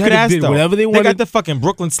 And no, like, dead ass though. Whatever they wanted. They got the fucking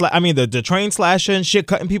Brooklyn the train slasher and shit,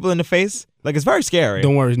 cutting people in the face. Like, it's very scary.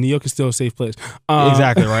 Don't worry, New York is still a safe place.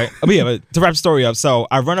 Exactly, right? But to wrap the story up, so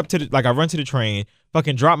I run to the train,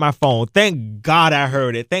 fucking drop my phone. Thank God I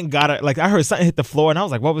heard it. Thank God I heard something hit the floor, and I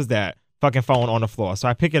was like, what was that? Fucking phone on the floor. So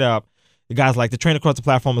I pick it up. The guy's like, the train across the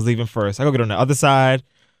platform is leaving first. I go get on the other side.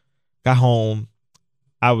 Got home.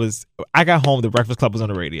 I got home. The Breakfast Club was on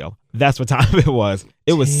the radio. That's what time it was.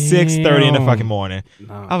 It was 6:30 in the fucking morning.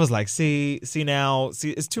 No. I was like, see now,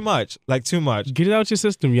 it's too much. Like, too much. Get it out your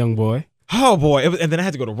system, young boy. Oh boy. And then I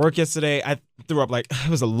had to go to work yesterday. I threw up it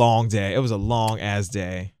was a long day. It was a long ass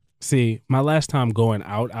day. See, my last time going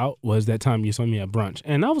out was that time you saw me at brunch,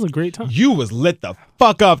 and that was a great time. You was lit the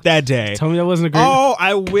fuck up that day. Tell me that wasn't a great. Oh,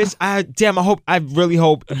 I really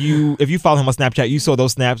hope if you follow him on Snapchat, you saw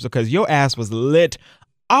those snaps because your ass was lit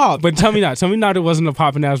up. But tell me not, it wasn't a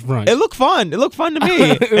popping ass brunch. It looked fun. It looked fun to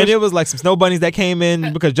me. And it was like some snow bunnies that came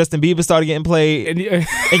in because Justin Bieber started getting played,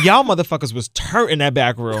 and y'all motherfuckers was turnt in that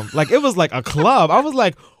back room. Like, it was like a club. I was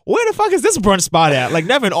like, where the fuck is this brunch spot at? Like,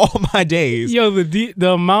 never in all my days. Yo,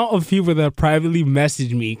 the amount of people that privately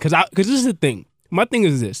message me, because this is the thing. My thing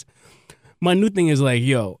is this. My new thing is like,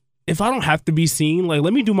 yo, if I don't have to be seen, like,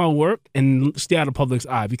 let me do my work and stay out of public's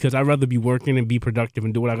eye because I'd rather be working and be productive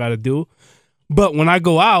and do what I got to do. But when I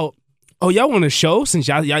go out, oh, y'all want a show? Since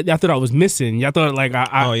y'all thought I was missing. Y'all thought like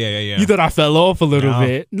yeah. You thought I fell off a little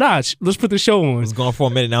bit. Nah, let's put the show on. I was gone for a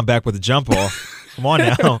minute. Now I'm back with the jump off. Come on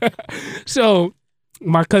now. So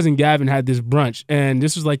my cousin Gavin had this brunch, and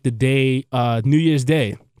this was like the day, New Year's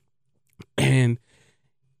Day. And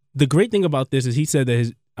the great thing about this is he said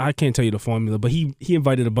that I can't tell you the formula, but he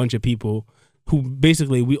invited a bunch of people who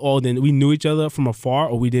basically we knew each other from afar,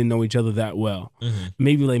 or we didn't know each other that well. Mm-hmm.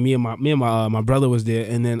 Maybe like me and my brother was there,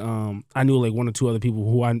 and then I knew like one or two other people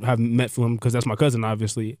who I haven't met from him because that's my cousin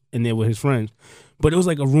obviously, and they were his friends. But it was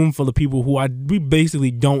like a room full of people who we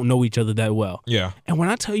basically don't know each other that well. Yeah. And when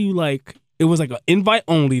I tell you like, it was like an invite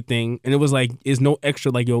only thing, and it was like, it's no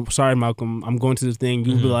extra like, yo, sorry Malcolm, I'm going to this thing.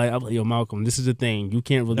 You'd be like, yo Malcolm, this is the thing. You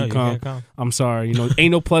can't really come. You can't come. I'm sorry.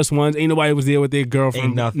 Ain't no plus ones. Ain't nobody was there with their girlfriend.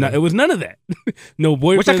 Ain't nothing. No, it was none of that. No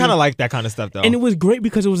boyfriend. Which I kind of like that kind of stuff though. And it was great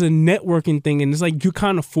because it was a networking thing, and it's like you're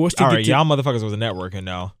kind of forced to. All right, y'all motherfuckers was a networking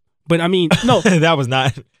now. But I mean, no, that was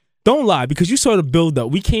not. Don't lie, because you saw the build up.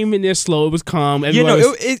 We came in there slow. It was calm.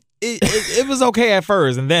 It was okay at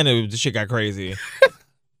first, and then the shit got crazy.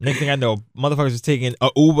 Next thing I know, motherfuckers was taking a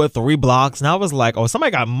Uber 3 blocks, and I was like, "Oh, somebody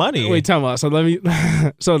got money." Wait, time out. So let me.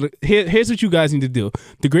 Here's what you guys need to do.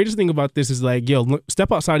 The greatest thing about this is like, yo,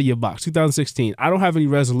 step outside of your box. 2016. I don't have any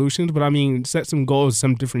resolutions, but I mean, set some goals,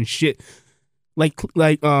 some different shit. Like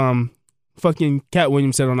fucking Cat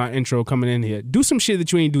Williams said on our intro coming in here. Do some shit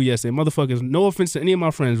that you ain't do yesterday, motherfuckers. No offense to any of my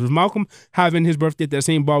friends. Was Malcolm having his birthday at that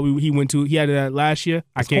same bar he went to? He had it last year.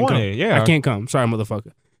 I can't come. Yeah, I can't come. Sorry,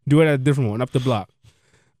 motherfucker. Do it at a different one, up the block.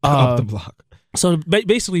 Up the block. So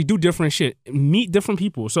basically, do different shit, meet different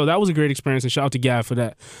people. So that was a great experience, and shout out to Gav for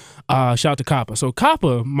that. Shout out to Copper. So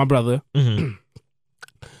Copper, my brother. Mm-hmm.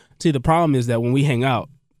 See, the problem is that when we hang out,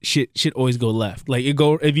 shit always go left. Like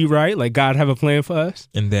it be right. Like God have a plan for us,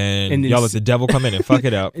 and then y'all let the devil come in and fuck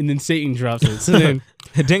it up, and then Satan drops it. So then,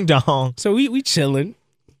 ding dong. So we chilling.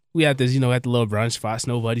 We at this, at the little brunch spot.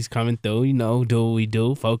 Nobody's coming through. Do what we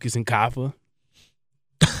do. Focus and Copper.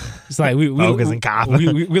 It's like we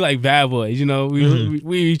like bad boys,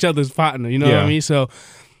 we each other's partner, what I mean? So,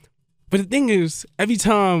 but the thing is, every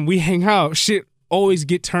time we hang out, shit always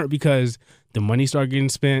get turned because the money start getting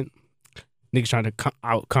spent. Niggas trying to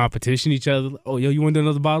out competition each other. Oh, yo, you want to do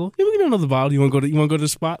another bottle? Yeah, we can do another bottle. You want to go to the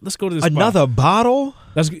spot? Let's go to the spot. Another bottle?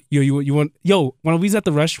 You want? Yo, when we was at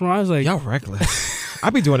the restaurant, I was like, y'all reckless. I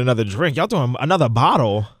be doing another drink. Y'all doing another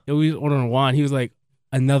bottle? Yo, we was ordering wine. He was like,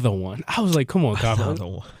 another one. I was like, come on, Copper. Another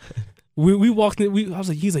one. We walked in.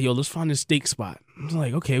 He's like, yo, let's find a steak spot. I was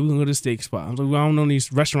like, okay, we can go to the steak spot. I was like, well, I don't know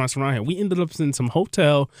these restaurants around here. We ended up in some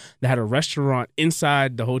hotel that had a restaurant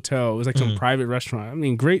inside the hotel. It was like some private restaurant. I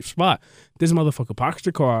mean, great spot. This motherfucker parks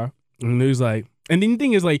the car, and he was like, and then the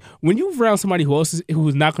thing is, like, when you're around somebody who's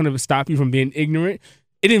not going to stop you from being ignorant,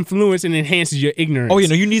 it influences and enhances your ignorance. Oh,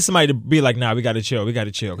 you need somebody to be like, nah, we got to chill.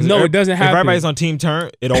 No, it doesn't happen. If everybody's on team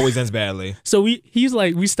turn, it always ends badly. So he's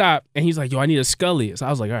like, we stopped, and he's like, yo, I need a Scully. So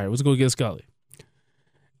I was like, all right, let's go get a Scully.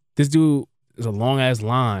 This dude is a long-ass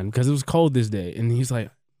line because it was cold this day. And he's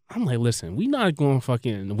like, I'm like, listen, we not going to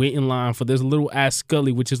fucking wait in line for this little ass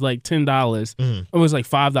Scully, which is like $10. It was like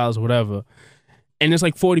 $5 or whatever. And there's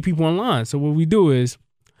like 40 people in line. So what we do is,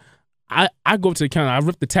 I go up to the counter, I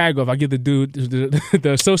rip the tag off, I give the dude,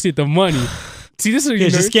 the associate the money. See, this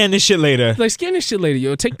is just scan this shit later. Like, scan this shit later,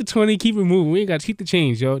 yo. Take the 20, keep it moving. We ain't got to keep the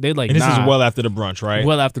change, yo. They like, and this nah. is well after the brunch, right?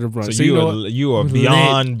 Well after the brunch. So you are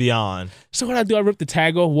beyond. So what I do, I rip the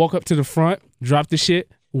tag off, walk up to the front, drop the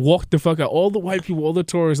shit, walk the fuck out. All the white people, all the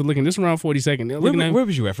tourists are looking. This is around 42nd. They're looking at Where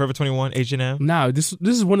was you at? Forever 21, H&M? Nah, this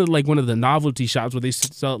is one of the novelty shops where they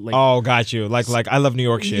sell like. Oh, got you. Like I love New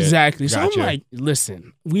York shit. Exactly. So Got I'm you. like,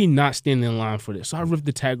 listen, we not standing in line for this. So I ripped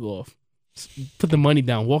the tag off, put the money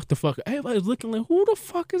down, walk the fuck. Everybody's looking like, who the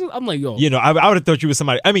fuck is it? I'm like, yo. You know, I would have thought you was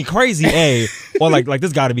somebody. I mean, crazy A, or like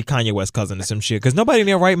this got to be Kanye West's cousin or some shit. Because nobody in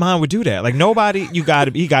their right mind would do that. Like nobody, he got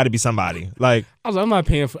to be somebody. Like I was like, I'm not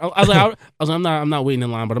paying for. I was like, I'm not waiting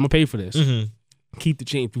in line, but I'm gonna pay for this. Keep the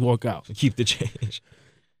change. We walk out. Keep the change.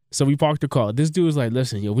 So we parked the car. This dude was like,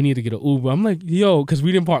 listen, yo, we need to get an Uber. I'm like, yo, because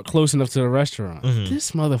we didn't park close enough to the restaurant.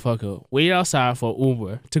 This motherfucker waited outside for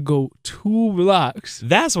Uber to go 2 blocks.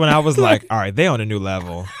 That's when I was like, all right, they on a new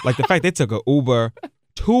level. Like the fact they took an Uber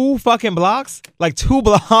 2 fucking blocks? Like 2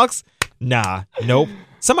 blocks? Nah, nope.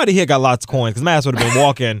 Somebody here got lots of coins because my ass would have been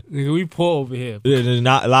walking. Nigga, we pull over here.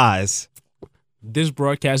 Not lies. This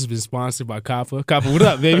broadcast has been sponsored by Copper. Copper, what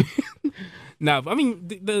up, baby? Nah, I mean,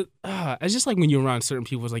 it's just like when you're around certain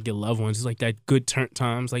people, it's like your loved ones. It's like that good turn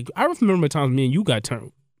times. Like, I remember times me and you got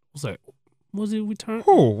turned. I was like, was it we turned?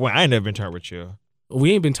 Oh, well, I ain't never been turned with you.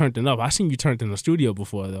 We ain't been turned enough. I seen you turned in the studio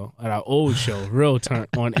before, though, at our old show. Real turn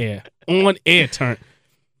on air. On air turn.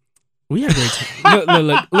 We had a great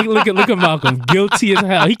time. Look at Malcolm. Guilty as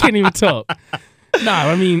hell. He can't even talk.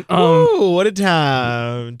 Nah, I mean, ooh, what a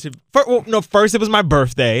time. First it was my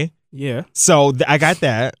birthday. Yeah. So I got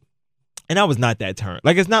that. And I was not that turned.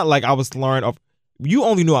 Like, it's not like I was slurring off. You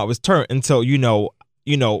only knew I was turned until, you know,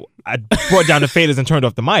 I brought down the faders and turned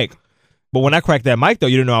off the mic. But when I cracked that mic, though,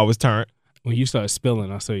 you didn't know I was turned. When you started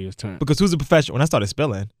spilling, I saw you was turned. Because who's a professional? When I started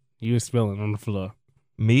spilling. You was spilling on the floor.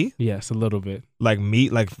 Me? Yes, a little bit. Like me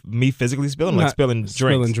physically spilling? Like spilling drinks?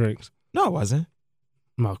 Spilling drinks. No, I wasn't.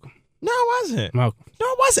 Malcolm. No, I wasn't. Malcolm. No,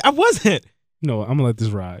 I wasn't. No, I'm going to let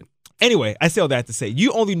this ride. Anyway, I say all that to say,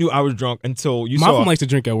 you only knew I was drunk until you Malcolm saw. likes to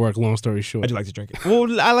drink at work, long story short. I do like to drink it.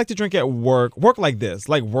 Well, I like to drink at work. Work like this.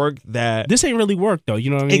 Like work that. This ain't really work, though. You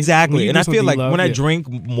know what I mean? Exactly. And I feel like when I drink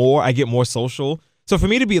more, I get more social. So for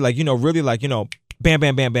me to be like, you know, really like, you know, bam,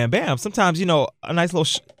 bam, bam, bam, bam. Sometimes, you know, a nice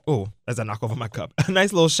little, as I knock over my cup, a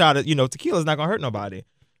nice little shot of, you know, tequila is not going to hurt nobody.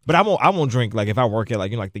 But I won't drink like if I work at like,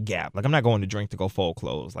 you know, like the Gap. Like I'm not going to drink to go fold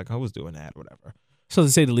clothes. Like I was doing that, whatever. So to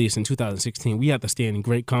say the least, in 2016, we had to stand in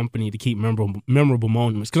great company to keep memorable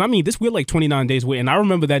moments. Because I mean, we're like 29 days away, and I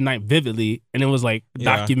remember that night vividly, and it was like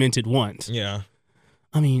documented once. Yeah.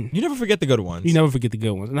 I mean, you never forget the good ones. You never forget the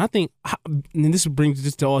good ones. And I think, and this brings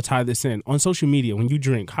just to all tie this in, on social media, when you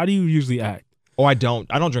drink, how do you usually act? Oh, I don't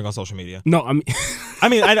drink on social media. No, I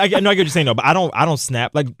mean, I know I get what you're saying, though, but I don't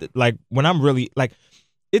snap like when I'm really like.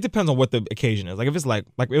 It depends on what the occasion is. Like if it's like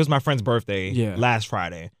it was my friend's birthday last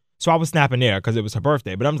Friday. So I was snapping there because it was her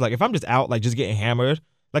birthday. But I'm just like, if I'm just out, like just getting hammered,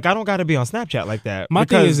 like I don't got to be on Snapchat like that. My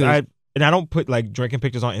thing is, I don't put like drinking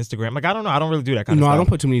pictures on Instagram. Like I don't know, I don't really do that kind of stuff. No, I don't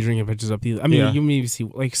put too many drinking pictures up either. I mean, you maybe see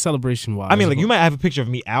like celebration wise. I mean, like you might have a picture of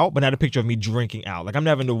me out, but not a picture of me drinking out. Like I'm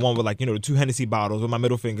never the one with like, you know, the 2 Hennessy bottles with my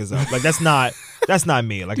middle fingers up. Like that's not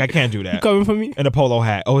me. Like I can't do that. You coming for me? In a polo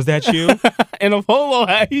hat. Oh, is that you? In a polo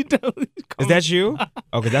hat. Is that you?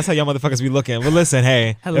 Okay, that's how y'all motherfuckers be looking. Well, listen,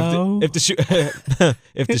 hey. Hello. If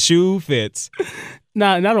the shoe fits.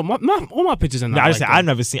 Nah, not all my pictures are not. I like just say that. I've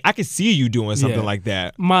never seen. I could see you doing something like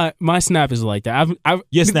that. My snap is like that.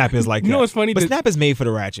 Your snap is like that. You know what's funny? But snap is made for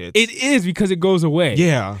the ratchets. It is because it goes away.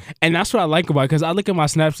 Yeah, and that's what I like about it. Because I look at my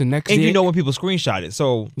snaps the next day, and you know when people screenshot it.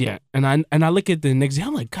 So yeah, and I look at the next day.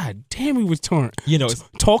 I'm like, God damn, he was torn. You know,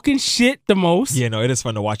 talking shit the most. Yeah, no, it is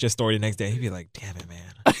fun to watch your story the next day. He'd be like, damn it, man.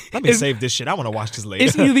 Let me save this shit. I want to watch this later.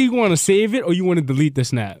 It's either you want to save it or you want to delete the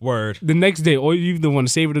snap. Word. The next day, or you either want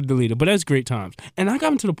to save it or delete it. But that's great times. And I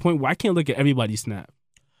got to the point where I can't look at everybody's snap.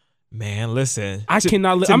 Man, listen. I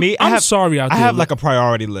cannot. I'm sorry out there. I have like a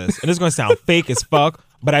priority list, and it's gonna sound fake as fuck,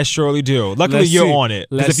 but I surely do. Luckily, you're on it.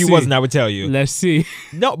 Because if you wasn't, I would tell you. Let's see.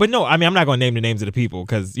 No, I mean, I'm not gonna name the names of the people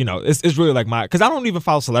because you know it's really like because I don't even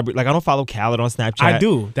follow celebrity. Like I don't follow Khaled on Snapchat. I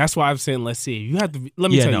do. That's why I'm saying let's see. You have to.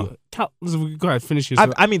 Let me tell you. Go ahead, finish your.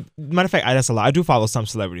 I mean, matter of fact, that's a lot. I do follow some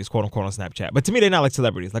celebrities, quote unquote, on Snapchat, but to me, they're not like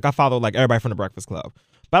celebrities. Like I follow like everybody from the Breakfast Club.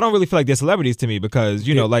 But I don't really feel like they're celebrities to me because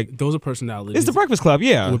you know, like those are personalities. It's the Breakfast Club,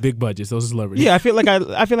 yeah, with big budgets. Those are celebrities. Yeah, I feel like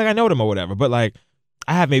I know them or whatever. But like,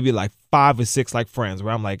 I have maybe like 5 or 6 like friends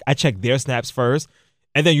where I'm like, I check their snaps first,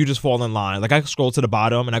 and then you just fall in line. Like I scroll to the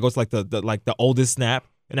bottom and I go to like the oldest snap,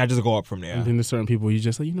 and I just go up from there. And then there's certain people you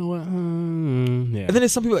just like, you know what? Yeah. And then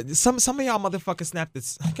there's some people, some of y'all motherfuckers snap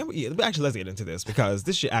this. Actually, let's get into this because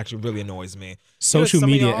this shit actually really annoys me. Social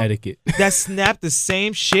media etiquette. That snap the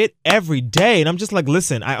same shit every day, and I'm just like,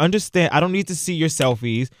 listen, I understand. I don't need to see your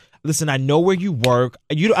selfies. Listen, I know where you work.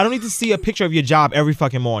 I don't need to see a picture of your job every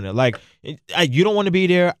fucking morning. Like, you don't want to be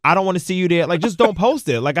there. I don't want to see you there. Like, just don't post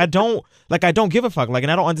it. Like, I don't give a fuck. Like,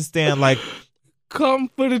 and I don't understand. Like,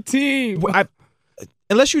 come for the team.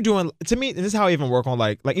 Unless you're doing, to me, and this is how I even work on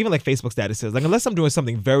like even like Facebook statuses. Like unless I'm doing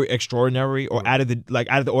something very extraordinary or out of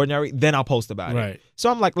the ordinary, then I'll post about it.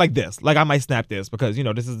 So I'm like this. Like I might snap this because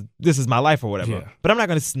this is my life or whatever. Yeah. But I'm not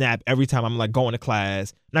gonna snap every time I'm like going to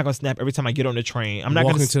class. I'm not gonna snap every time I get on the train. I'm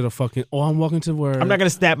walking to work. I'm not gonna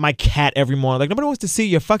snap my cat every morning. Like nobody wants to see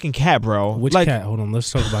your fucking cat, bro. Which cat? Hold on,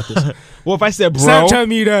 let's talk about this. Well, if I said bro, Snapchat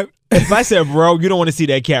me that. If I said bro, you don't want to see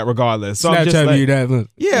that cat regardless. So I'm just Snapchat like, me that. Look.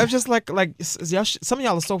 Yeah, I'm just like y'all, some of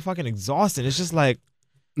y'all are so fucking exhausted. It's just like.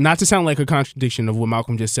 Not to sound like a contradiction of what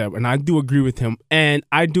Malcolm just said, and I do agree with him, and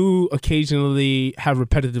I do occasionally have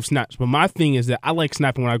repetitive snaps, but my thing is that I like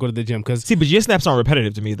snapping when I go to the gym. See, but your snaps aren't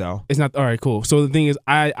repetitive to me, though. It's not. All right, cool. So the thing is,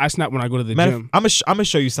 I snap when I go to the gym. I'm gonna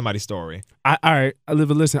show you somebody's story. All right,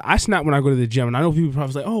 listen, I snap when I go to the gym, and I know people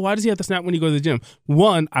probably say, oh, why does he have to snap when he goes to the gym?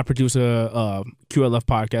 One, I produce a QLF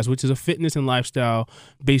podcast, which is a fitness and lifestyle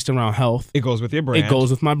based around health. It goes with your brand. It goes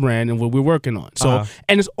with my brand and what we're working on. So,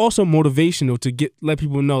 and it's also motivational to let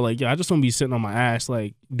people know, like, I just don't be sitting on my ass,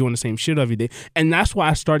 like, doing the same shit every day. And that's why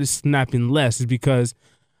I started snapping less, is because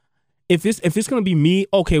if it's gonna be me,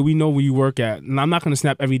 okay, we know where you work at, and I'm not gonna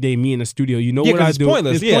snap every day me in the studio. You know what I do?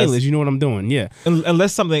 Pointless, it's pointless. You know what I'm doing, yeah.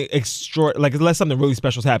 Unless something unless something really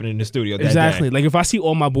special is happening in the studio. Exactly. Day. Like if I see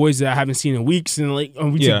all my boys that I haven't seen in weeks and like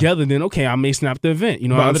we together, then okay, I may snap the event. You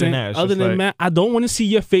know what I'm saying? Other than that, I don't want to see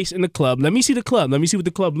your face in the club. Let me see the club. Let me see what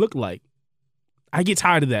the club look like. I get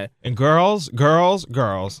tired of that. And girls.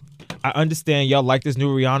 I understand y'all like this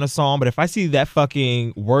new Rihanna song, but if I see that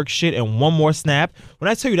fucking work shit and one more snap, when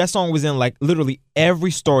I tell you that song was in like literally every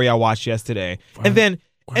story I watched yesterday, and then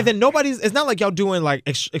nobody's. It's not like y'all doing like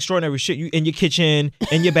extraordinary shit. You in your kitchen,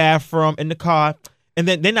 in your bathroom, in the car, and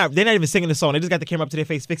then they're not even singing the song. They just got the camera up to their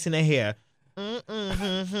face, fixing their hair.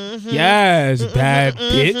 Yes, bad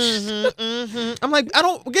bitch. I'm like, I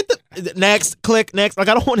don't get the next click next. Like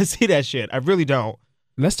I don't want to see that shit. I really don't.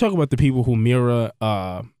 Let's talk about the people who mirror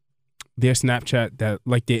their Snapchat that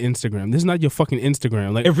like their Instagram. This is not your fucking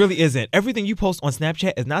Instagram. Like it really isn't. Everything you post on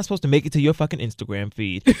Snapchat is not supposed to make it to your fucking Instagram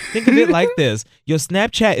feed. Think of it like this: your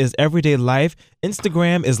Snapchat is everyday life.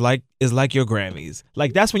 Instagram is like your Grammys.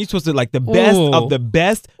 Like that's when you're supposed to like the best of the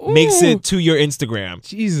best makes it to your Instagram.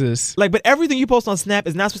 Jesus. Like, but everything you post on Snap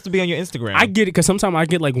is not supposed to be on your Instagram. I get it because sometimes I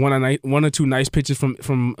get like one or two nice pictures from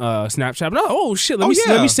Snapchat. But oh shit, let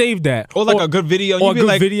me save that. Or like a good video. Or a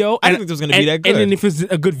good video. I didn't think it was gonna be that good. And then if it's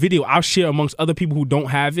a good video, I'll share amongst other people who don't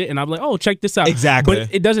have it, and I'm like, oh, check this out. Exactly. But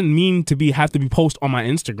it doesn't mean to have to be posted on my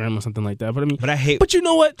Instagram or something like that. But I mean, But you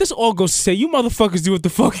know what? This all goes to say, you motherfuckers do what the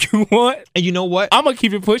fuck you want. And you know what? I'm gonna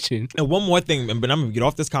keep it pushing. And one more thing, but I'm gonna get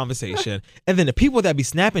off this conversation. And then the people that be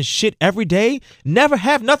snapping shit every day never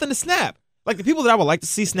have nothing to snap. Like the people that I would like to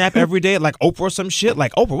see snap every day, like Oprah or some shit.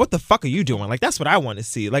 Like Oprah, what the fuck are you doing? Like that's what I want to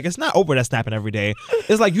see. Like it's not Oprah that's snapping every day.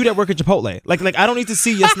 It's like you that work at Chipotle. Like I don't need to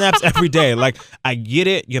see your snaps every day. Like I get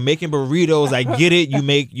it, you're making burritos. I get it, you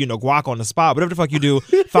make guac on the spot. Whatever the fuck you do,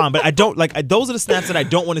 fine. But I don't like those are the snaps that I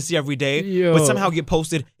don't want to see every day, but somehow get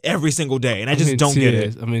posted every single day, and I just don't get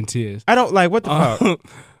it. I'm in tears. I don't like what the fuck.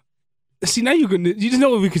 See, now you just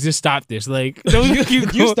know we could just stop this. Like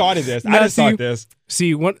you started this. I didn't start this.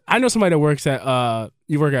 See, I know somebody that works at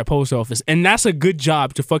you work at post office, and that's a good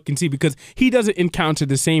job to fucking see because he doesn't encounter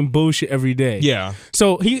the same bullshit every day. Yeah.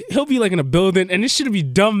 So he'll be like in a building, and this shit be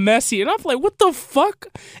dumb messy, and I'm like, what the fuck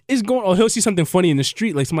is going? Or he'll see something funny in the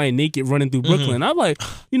street, like somebody naked running through Brooklyn. I'm like,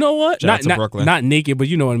 you know what? Not naked, but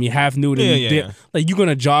you know what I mean, half nude. Yeah. Like you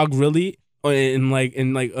gonna jog really? In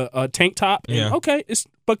a tank top. And okay, it's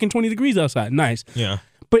fucking 20 degrees outside. Nice. Yeah.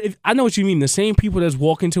 But I know what you mean. The same people that's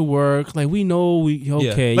walking to work, like we know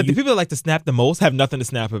okay. Like the people that like to snap the most have nothing to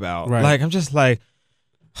snap about. Right. Like I'm just like,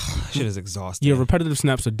 shit is exhausting. Yeah, repetitive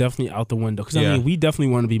snaps are definitely out the window. Because I mean, we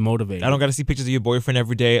definitely want to be motivated. I don't got to see pictures of your boyfriend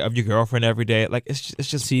every day, of your girlfriend every day. Like it's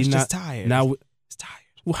just tired. Now it's tired.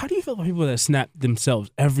 Well, how do you feel about people that snap themselves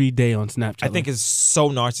every day on Snapchat? I think it's so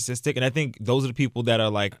narcissistic, and I think those are the people that are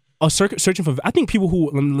like. Searching for. I think people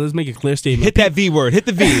who let's make a clear statement. Hit that V word. Hit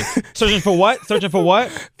the V. Searching for what? Searching for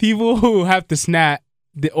what? People who have to snap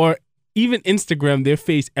or even Instagram, their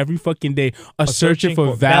face every fucking day are searching for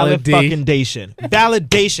validation.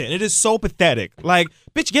 Validation. It is so pathetic. Like,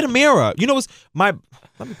 bitch, get a mirror. You know what's my?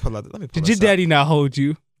 Let me pull out. Did your daddy not hold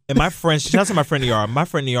you? And my friend, shout out to my friend Niara. My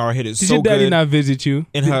friend Niara hit it Did so your daddy good not visit you?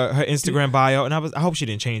 in her Instagram bio, and I hope she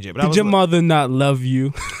didn't change it. But Did your mother not love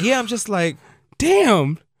you? Yeah, I'm just like,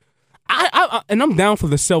 damn. And I'm down for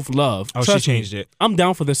the self-love. Oh, Trust she me. changed it. I'm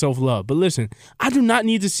down for the self-love. But listen, I do not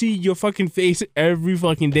need to see your fucking face every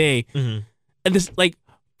fucking day. Mm-hmm. And this, like,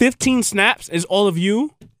 15 snaps is all of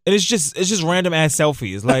you? And it's just random ass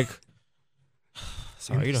selfies. Like,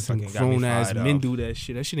 sorry, you done Some fucking got me grown-ass fired men up. do that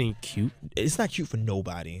shit. That shit ain't cute. It's not cute for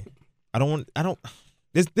nobody.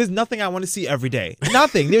 There's nothing I want to see every day.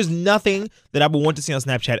 Nothing. There's nothing that I would want to see on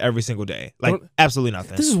Snapchat every single day. Like, absolutely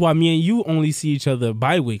nothing. This is why me and you only see each other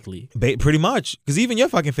bi-weekly. Pretty much. Because even your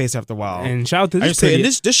fucking face after a while. And shout out to I this just say, pretty-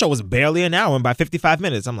 and this show was barely an hour, and by 55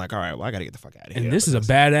 minutes, I'm like, all right, well, I got to get the fuck out of here. And this is a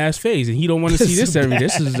badass face. And he don't want to see this every day.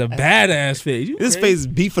 This is a badass face. You This crazy? face is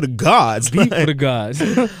beef for the gods. Beef for the gods.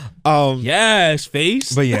 Yes,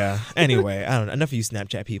 face. But yeah, anyway, I don't know. Enough of you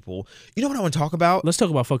Snapchat people. You know what I want to talk about? Let's talk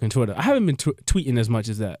about fucking Twitter. I haven't been tweeting as much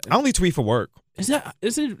as that. I only tweet for work. Is it?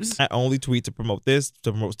 I only tweet to promote this,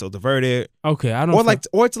 to promote Still Diverted. Okay, I don't.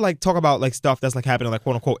 Or to like talk about like stuff that's like happening, like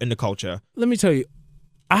quote unquote in the culture. Let me tell you,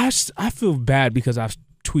 I feel bad because I've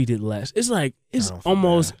tweeted less. It's like it's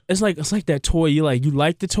almost it's like that toy. You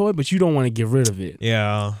like the toy, but you don't want to get rid of it.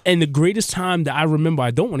 Yeah. And the greatest time that I remember I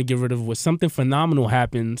don't want to get rid of it was something phenomenal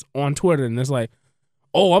happens on Twitter, and it's like,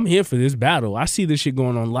 oh, I'm here for this battle. I see this shit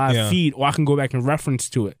going on live feed, or I can go back and reference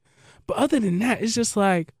to it. But other than that, it's just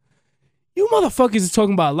like, you motherfuckers is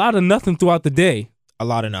talking about a lot of nothing throughout the day. A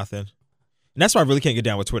lot of nothing. And that's why I really can't get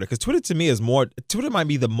down with Twitter, because Twitter to me is Twitter might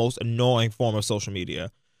be the most annoying form of social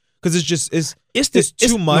media. Because it's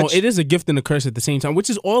too much. No, it is a gift and a curse at the same time, which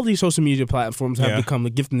is all these social media platforms have become a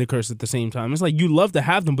gift and a curse at the same time. It's like you love to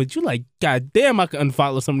have them, but you like, God damn, I can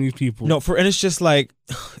unfollow some of these people. No, and it's just like,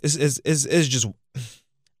 it's just,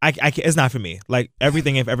 I can't, it's not for me. Like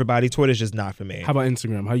everything and for everybody, Twitter's just not for me. How about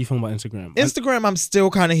Instagram? How you feeling about Instagram? Instagram, I'm still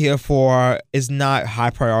kind of here for. It's not high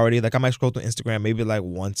priority. Like I might scroll through Instagram maybe like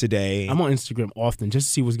once a day. I'm on Instagram often just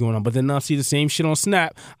to see what's going on, but then I'll see the same shit on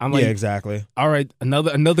Snap. I'm like, yeah, exactly. All right,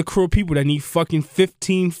 another crew of people that need fucking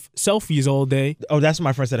 15 selfies all day. Oh, that's what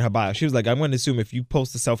my friend said in her bio. She was like, I'm going to assume if you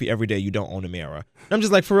post a selfie every day, you don't own a mirror. And I'm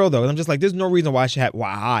just like, for real though. I'm just like, there's no reason why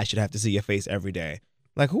I should have to see your face every day.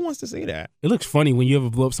 Like, who wants to see that? It looks funny when you ever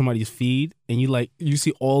blow up somebody's feed and you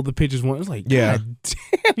see all the pictures. It's like, yeah, God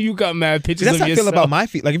damn, you got mad pictures. That's of how yourself. I feel about my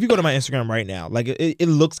feed. Like, if you go to my Instagram right now, like it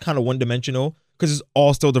looks kind of one dimensional because it's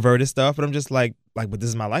all Still Diverted stuff. But I'm just like, but this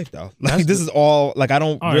is my life though. Like, this is all like I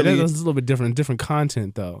don't all really. Right, that's a little bit different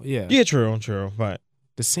content though. Yeah. Yeah, true, but.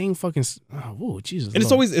 The same fucking. Oh, Jesus. And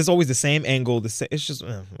it's always the same angle. It's just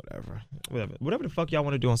whatever the fuck y'all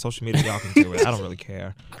want to do on social media, y'all can do it. I don't really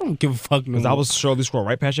care. I don't give a fuck. Because I will surely scroll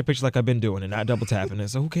right past your pictures like I've been doing and not double tapping it.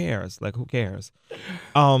 So who cares? Like who cares?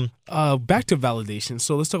 Back to validation.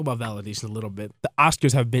 So let's talk about validation a little bit. The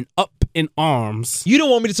Oscars have been up in arms. You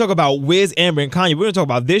don't want me to talk about Wiz, Amber, and Kanye. We're gonna talk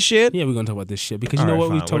about this shit. Yeah, we're gonna talk about this shit because you know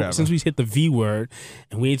what we talk since we hit the V word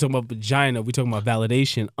and we ain't talking about vagina. We talking about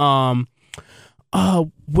validation. What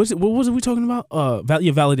was it we talking about?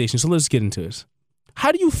 Validation. So let's get into this.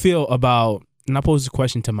 How do you feel about, and I posed a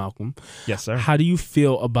question to Malcolm. Yes, sir. How do you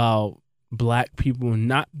feel about black people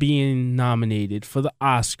not being nominated for the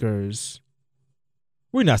Oscars?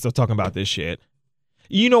 We're not still talking about this shit.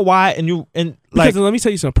 You know why? Because let me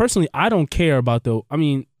tell you something. Personally, I don't care about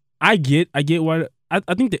I get why.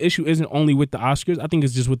 I think the issue isn't only with the Oscars. I think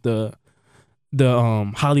it's just with the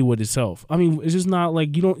Hollywood itself. I mean, it's just not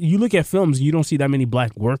like you look at films, you don't see that many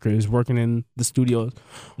black workers working in the studios.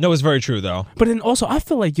 No, it's very true though. But then also, I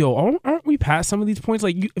feel like aren't we past some of these points?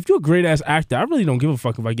 Like, if you're a great ass actor, I really don't give a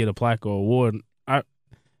fuck if I get a plaque or award.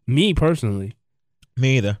 Me personally,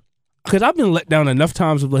 me either. Because I've been let down enough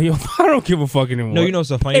times of like, yo, I don't give a fuck anymore. No, you know what's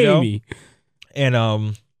so funny though? Me. And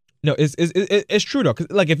no, it's true though. Cause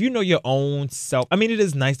like if you know your own self, I mean, it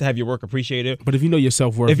is nice to have your work appreciated. But if you know your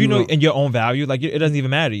self-worth, if you know and your own value, like it doesn't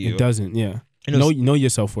even matter to you. It doesn't, yeah. You know your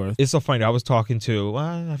self-worth. It's so funny. I was talking to,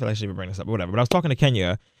 I feel like I should be bringing this up, but whatever. But I was talking to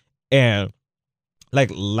Kenya, and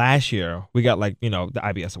like last year we got like the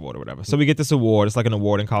IBS award or whatever. So we get this award. It's like an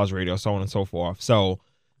award in college radio, so on and so forth. So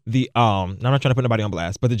I'm not trying to put nobody on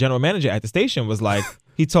blast, but the general manager at the station was like,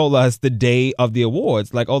 he told us the day of the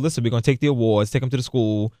awards, like, oh, listen, we're gonna take the awards, take them to the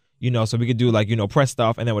school. so we could do like, press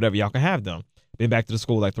stuff and then whatever, y'all can have them. Been back to the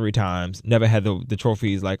school like 3 times. Never had the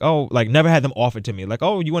trophies never had them offered to me. Like,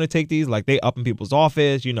 oh, you want to take these? Like they up in people's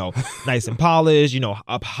office, nice and polished,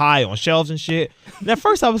 up high on shelves and shit. And at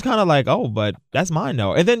first I was kind of like, oh, but that's mine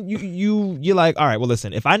though. And then you're like, all right, well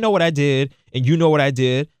listen, if I know what I did and you know what I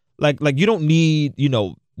did, like you don't need,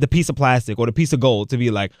 the piece of plastic or the piece of gold to be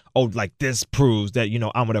like, oh, like this proves that,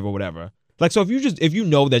 I'm whatever. Like, so if you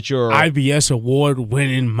know that you're IBS award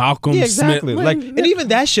winning Malcolm yeah, exactly. Smith. Like, and even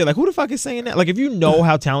that shit, like, who the fuck is saying that? Like, if you know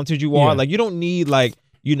how talented you are, like, you don't need like,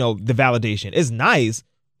 the validation. It's nice,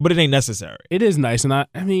 but it ain't necessary. It is nice, and I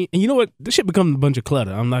mean, and you know what? This shit becomes a bunch of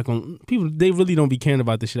clutter. I'm not gonna people. They really don't be caring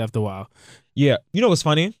about this shit after a while. Yeah, you know what's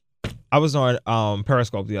funny? I was on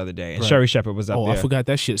Periscope the other day, and Sherry Shepherd was up there. Oh, I forgot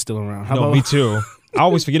that shit's still around. Me too. I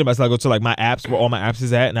always forget about it. So I go to like my apps where all my apps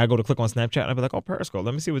is at, and I go to click on Snapchat, and I be like, oh, Periscope.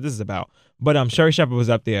 Let me see what this is about. But Sherry Shepherd was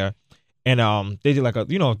up there, and they did like a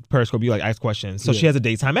Periscope. You like ask questions. So she has a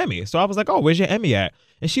daytime Emmy. So I was like, oh, where's your Emmy at?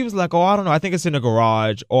 And she was like, oh, I don't know. I think it's in the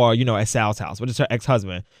garage or at Sal's house, but it's her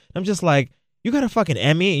ex-husband. And I'm just like, you got a fucking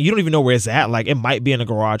Emmy and you don't even know where it's at. Like it might be in the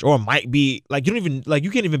garage or it might be like you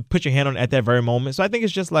can't even put your hand on it at that very moment. So I think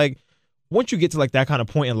it's just like once you get to like that kind of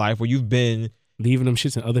point in life where you've been leaving them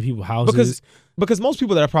shits in other people's houses. Because most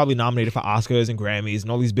people that are probably nominated for Oscars and Grammys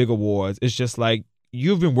and all these big awards, it's just like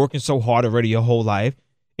you've been working so hard already your whole life,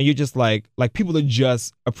 and you're just like people are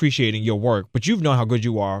just appreciating your work, but you've known how good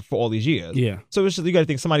you are for all these years. Yeah. So it's just you got to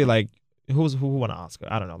think somebody like who won an Oscar?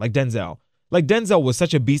 I don't know, like Denzel. Like Denzel was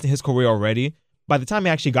such a beast in his career already. By the time he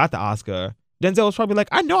actually got the Oscar, Denzel was probably like,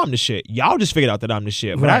 I know I'm the shit. Y'all just figured out that I'm the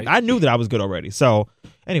shit, but right. I knew that I was good already. So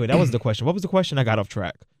anyway, that was the question. What was the question? I got off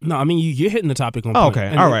track. No, I mean you're hitting the topic on point.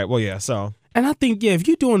 Okay, all right. Well, yeah. So. And I think, if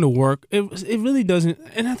you're doing the work, it really doesn't.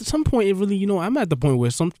 And at some point, it really, I'm at the point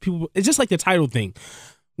where some people, it's just like the title thing.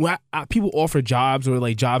 Where people offer jobs or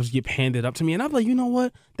like jobs get handed up to me, and I'm like, you know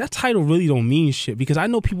what? That title really don't mean shit because I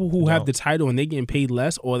know people who have the title and they getting paid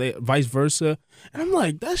less, or they vice versa. And I'm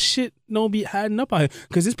like, that shit don't be adding up out here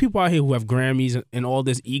because there's people out here who have Grammys and all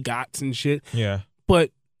this EGOTs and shit. Yeah,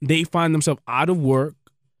 but they find themselves out of work.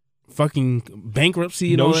 Fucking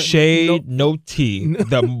bankruptcy. No shade, no tea.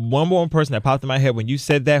 The one person that popped in my head when you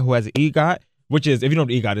said that who has an EGOT, which is, if you know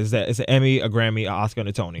what EGOT is, that it's an Emmy, a Grammy, an Oscar, and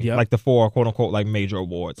a Tony. Yep. Like the 4 quote unquote like major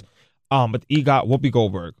awards. But the EGOT, Whoopi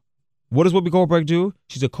Goldberg. What does Whoopi Goldberg do?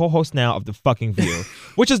 She's a co-host now of The Fucking View,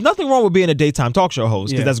 which is nothing wrong with being a daytime talk show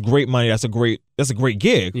host because that's great money. That's a great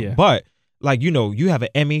gig. Yeah. But like you have an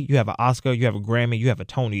Emmy, you have an Oscar, you have a Grammy, you have a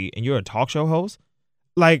Tony, and you're a talk show host.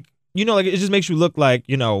 Like like it just makes you look like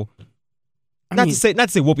Not to say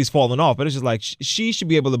Whoopi's falling off, but it's just like she should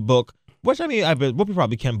be able to book. Which I mean, Whoopi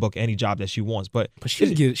probably can book any job that she wants, but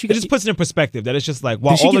it just puts it in perspective that it's just like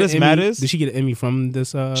while all of this matters. Did she get an Emmy from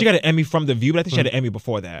this? She got an Emmy from The View, but I think she had an Emmy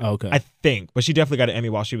before that. Okay, I think, but she definitely got an Emmy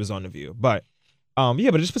while she was on The View. But but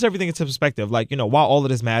it just puts everything into perspective. Like while all of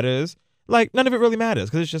this matters, like none of it really matters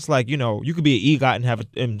because it's just like you could be an EGOT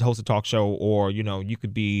and host a talk show, or you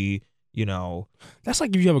could be. That's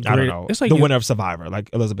like if you have a great. I don't know. It's like the winner of Survivor,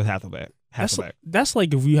 like Elizabeth Hathaway. That's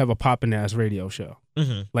like if you have a poppin' ass radio show,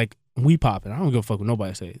 like we poppin'. I don't give a fuck what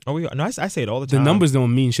nobody says. Oh, no, I say it all the time. The numbers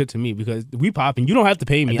don't mean shit to me because we poppin'. You don't have to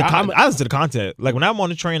pay me. I listen to the content. Like when I'm on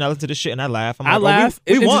the train, I listen to this shit and I laugh. I laugh.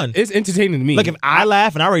 We won. It's entertaining to me. Like if I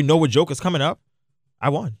laugh and I already know what joke is coming up, I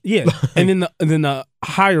won. Yeah, and then the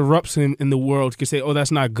higher ups in the world can say, "Oh, that's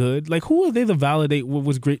not good." Like, who are they to validate what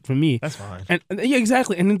was great for me? That's fine. And yeah,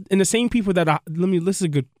 exactly. And the same people that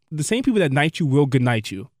the same people that night you will good night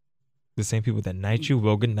you. The same people that night you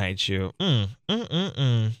will good night you.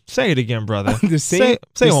 Say it again, brother. Say it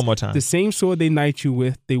one more time. The same sword they night you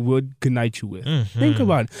with, they would good night you with. Think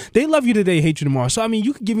about it. They love you today, hate you tomorrow. So I mean,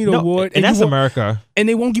 you could give me the award, and that's America. And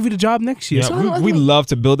they won't give you the job next year. Yeah, so we love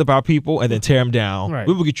to build up our people and then tear them down. Right.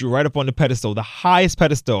 We will get you right up on the pedestal, the highest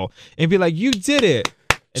pedestal, and be like, "You did it,"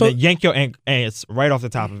 and then yank your ants right off the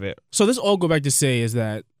top of it. So this all go back to say is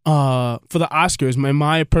that for the Oscars,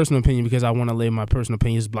 my personal opinion, because I want to lay my personal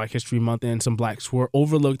opinion, is Black History Month and some blacks were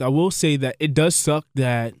overlooked. I will say that it does suck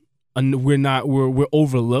that we're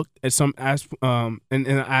overlooked at some in an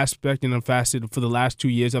aspect and a facet for the last 2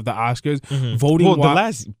 years of the Oscars. Voting the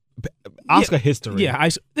last Oscar history. Yeah,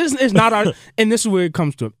 this is not our, and this is where it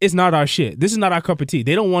comes to. It's not our shit. This is not our cup of tea.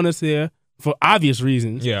 They don't want us there for obvious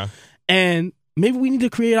reasons. Yeah, and maybe we need to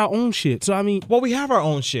create our own shit. So I mean, we have our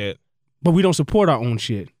own shit. But we don't support our own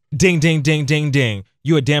shit. Ding, ding, ding, ding, ding.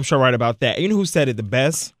 You are damn sure right about that. You know who said it the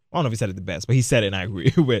best? I don't know if he said it the best, but he said it and I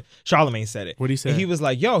agree with. Charlamagne said it. What did he say? And he was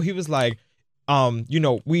like, you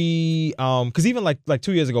know, we because even like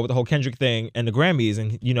 2 years ago with the whole Kendrick thing and the Grammys,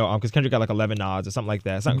 and you know, because Kendrick got like 11 nods or something like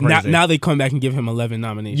that, something crazy. Now they come back and give him 11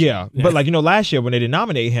 nominations. Yeah, but like, you know, last year when they didn't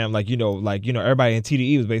nominate him, like, you know, everybody in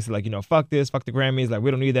TDE was basically like, you know, fuck this, fuck the Grammys, like we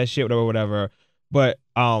don't need that shit, whatever. But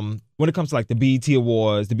when it comes to like the BET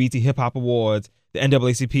Awards, the BET Hip Hop Awards, the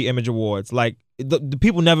NAACP Image Awards, like the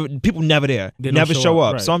people never there, They never don't show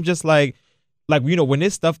up. right. So I'm just like, you know, when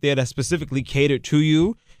there's stuff there that's specifically catered to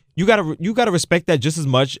you, you gotta respect that just as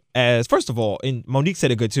much as, first of all, and Monique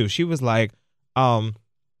said it good too. She was like,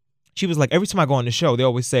 every time I go on the show, they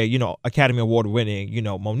always say, you know, Academy Award winning, you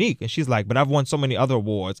know, Monique. And she's like, but I've won so many other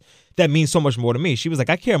awards that mean so much more to me. She was like,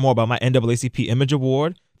 I care more about my NAACP Image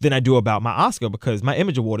Award than I do about my Oscar, because my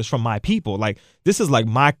Image Award is from my people. Like, this is like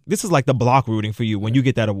the block rooting for you when you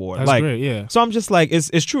get that award. That's like, great, yeah. So I'm just like,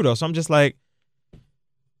 it's true though. So I'm just like,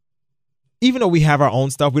 even though we have our own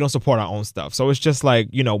stuff, we don't support our own stuff. So it's just like,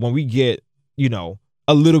 you know, when we get, you know,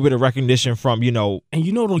 a little bit of recognition from, you know, and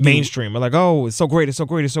you know, mainstream, we're like, oh, it's so great, it's so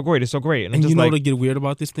great, it's so great, it's so great. And I'm And just you know like, what get weird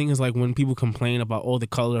about this thing is like when people complain about the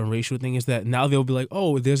color and racial thing is that now they'll be like,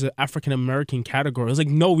 oh, there's an African American category. It's like,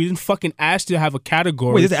 no, we didn't fucking ask you to have a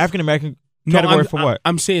category. wait, there's an African American category for what?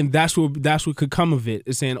 I'm saying that's what could come of it.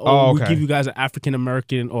 It's saying, Oh, we okay. give you guys an African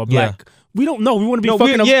American or black. We don't know. We want to be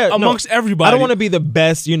No, amongst everybody. I don't want to be the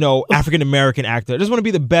best, you know, African American actor. I just want to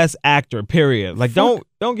be the best actor, period. Like, don't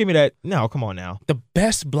give me that. No, come on now. The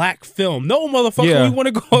best black film. No, motherfucker, Yeah. we want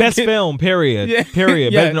to go Best get- film, period. Yeah.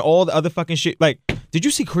 Period. Yeah. Better than all the other fucking shit. Like, did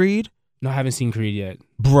you see Creed? No, I haven't seen Creed yet.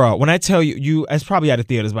 Bro, when I tell you, it's probably out of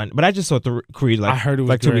theaters, but I just saw Creed like, I heard it was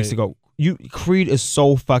like 2 great. weeks ago. Creed is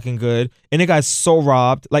so fucking good, and it got so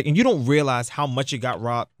robbed. Like, and you don't realize how much it got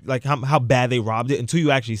robbed, like how bad they robbed it until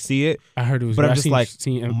you actually see it. I heard it was But great. I'm I just seen- like,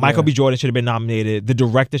 seen- Michael B. Jordan should have been nominated. The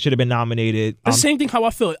director should have been nominated. That's the same thing how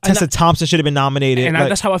I feel. Tessa Thompson should have been nominated. And Like,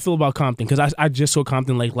 that's how I feel about Compton, because I just saw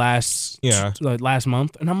Compton like last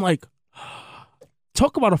month, and I'm like,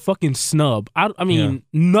 talk about a fucking snub. I mean,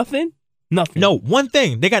 nothing. No, one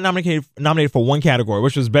thing. They got nominated for one category,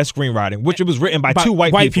 which was best screenwriting, which it was written by two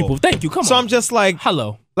white people. Thank you. Come on. So I'm just like,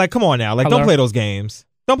 hello. Like, come on now. Like, Hello? don't play those games.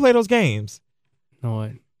 Don't play those games. You know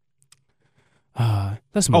what?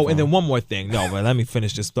 Let's move Oh, on. and then one more thing. No, but let me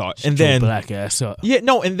finish this thought. And Your then black ass up. Yeah,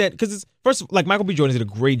 no, and then because it's first, like Michael B. Jordan did a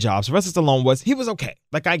great job. Sylvester Stallone was okay.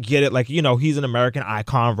 Like, I get it. Like, you know, he's an American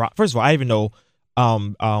icon. First of all, I didn't even know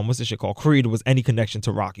what's this shit called? Creed was any connection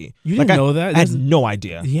to Rocky. You didn't know that? I had no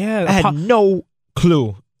idea. Yeah, I had no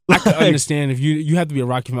clue. I could understand if you have to be a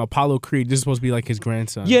Rocky fan. Apollo Creed. This is supposed to be like his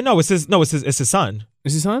grandson. Yeah, no, it's his son.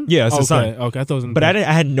 Is his son? Yeah, it's his son. Okay, I thought it was. But I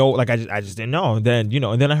had no, like, I just didn't know. And then, you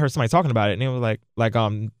know, and then I heard somebody talking about it, and they were like,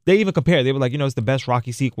 they even compared. They were like, you know, it's the best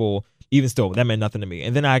Rocky sequel. Even still, that meant nothing to me.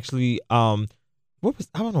 And then I actually, I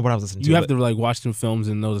don't know what I was listening to. You have to like watch the films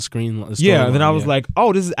and know the screen. The Yeah, and then storyline, I was like,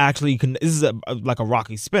 oh, this is like a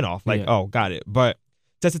Rocky spinoff. Like, Yeah. oh, got it. But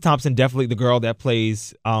Tessa Thompson, definitely the girl that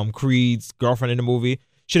plays Creed's girlfriend in the movie,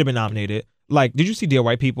 should have been nominated. Like, did you see Dear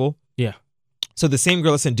White People? Yeah. So the same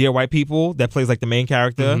girl that's in Dear White People that plays like the main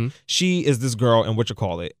character, Mhm. she is this girl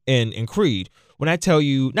in in Creed. When I tell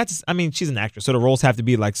you, she's an actress, so the roles have to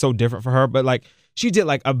be like so different for her. But like, she did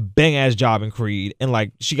like a bang ass job in Creed, and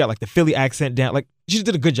like she got like the Philly accent down. Like, she just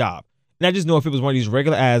did a good job. And I just know if it was one of these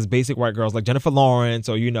regular ass basic white girls like Jennifer Lawrence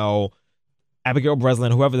or, you know, Abigail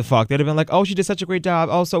Breslin, whoever the fuck, they'd have been like, oh, she did such a great job.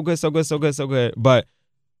 Oh, so good, so good, so good, so good. But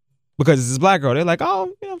because it's this black girl, they're like,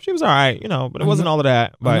 oh, you know, she was all right, you know, but it wasn't all of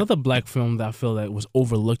that. But another black film that I feel that was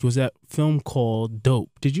overlooked was that film called Dope.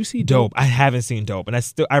 Did you see Dope. I haven't seen Dope, and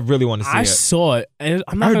I really want to see it. I saw it. And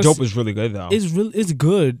I'm not I heard gonna Dope s- was really good though. It's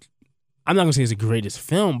good. I'm not gonna say it's the greatest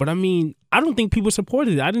film, but I mean, I don't think people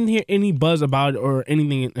supported it. I didn't hear any buzz about it or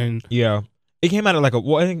anything, and Yeah. It came out of I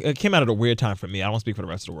think it came out at a weird time for me. I don't speak for the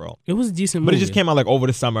rest of the world. it was a decent But movie. it just came out like over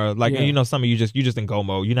the summer. Like, Yeah. you know, summer you just in go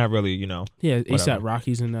mode. You're not really, you know. Yeah, whatever. ASAP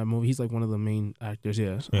Rocky's in that movie. He's like one of the main actors.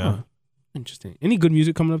 Yeah. Yeah. Interesting. Any good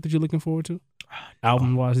music coming up that you're looking forward to?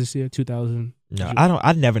 Album wise this year, 2000. No,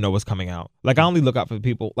 I never know what's coming out. Like, I only look out for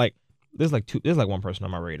people like there's like one person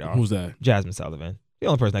on my radar. Who's that? Jasmine Sullivan. The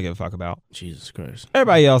only person I give a fuck about. Jesus Christ.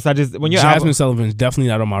 Everybody else, when your Jasmine album, Sullivan's definitely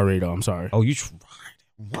not on my radar. I'm sorry. Oh, you tried.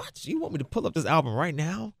 What? You want me to pull up this album right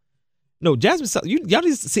now? No, Jasmine Sullivan. Y'all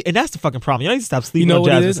need to see, and that's the fucking problem. Y'all need to stop sleeping You know on what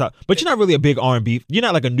it Jasmine is? Sullivan. But you're not really a big R&B. You're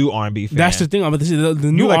not like a new R&B fan. That's the thing. I'm about to say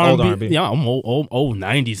the new like old R&B. R&B. Yeah, I'm old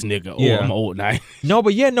 90s nigga. Yeah. I'm old 90s. No,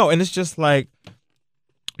 but yeah, no, and it's just like,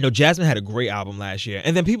 you know, Jasmine had a great album last year,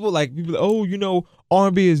 and then people like, oh, you know,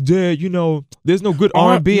 R&B is dead. You know, there's no good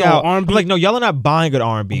R&B out. R&B I'm like, no, y'all are not buying good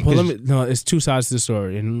R&B. Well, it's two sides to the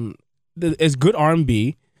story, and it's good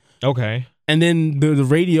R&B. Okay. And then the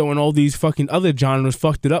radio and all these fucking other genres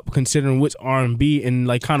fucked it up, considering what's R&B and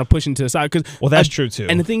like kind of pushing to the side. Well, that's true too.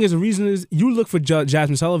 And the thing is, the reason is you look for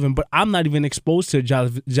Jasmine Sullivan, but I'm not even exposed to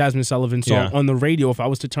Jasmine Sullivan song on the radio if I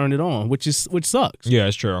was to turn it on, which sucks. Yeah,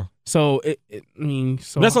 it's true. So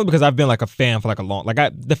that's only because I've been like a fan for like a long.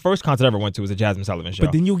 The first concert I ever went to was a Jasmine Sullivan show.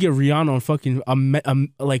 But then you'll get Rihanna on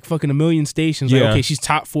fucking a million stations. Like, okay, she's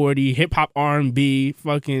top 40, hip hop, R&B,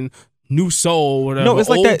 fucking new soul, whatever. No, it's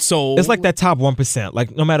like old that. Soul. It's like that top 1%.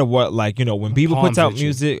 Like no matter what, like when people puts out Palms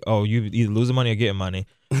music, you either losing money or getting money.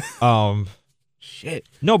 Shit.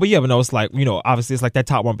 No, but it's like obviously it's like that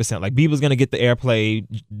top 1%. Like Bieber's gonna get the airplay.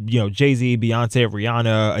 Jay-Z, Beyonce,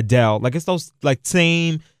 Rihanna, Adele. Like it's those like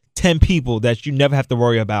same 10 people that you never have to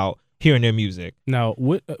worry about hearing their music. Now,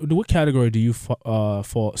 what category do you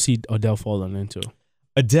see Adele falling into?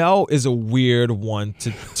 Adele is a weird one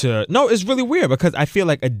to no, it's really weird because I feel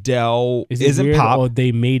like Adele isn't weird pop. Or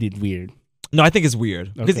they made it weird. No, I think it's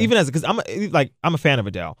weird because Okay. I'm a fan of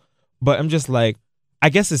Adele, but I'm just like I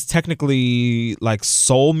guess it's technically like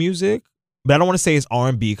soul music, but I don't want to say it's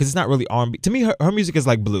R&B because it's not really R&B. To me, her music is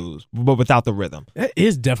like blues, but without the rhythm. It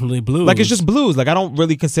is definitely blues. Like it's just blues. Like I don't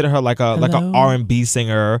really consider her like a R&B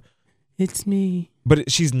singer. It's me.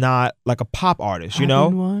 But she's not like a pop artist, you know?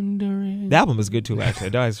 I've been wondering. The album is good too, actually.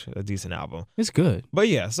 That is a decent album. It's good. But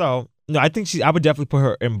yeah, so no, I think I would definitely put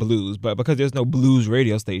her in blues, but because there's no blues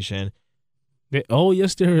radio station. Oh,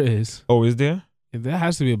 yes, there is. Oh, is there? There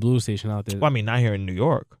has to be a blues station out there. Well, I mean, not here in New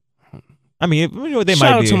York. I mean, they might be.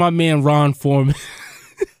 Shout out to my man Ron Foreman.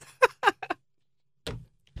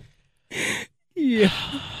 Yeah.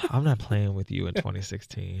 I'm not playing with you in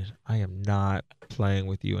 2016. I am not playing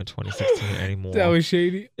with you in 2016 anymore. That was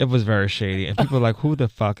shady. It was very shady. And people are like, who the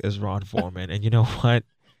fuck is Ron Foreman? And you know what?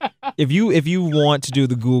 If you want to do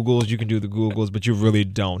the Googles, you can do the Googles, but you really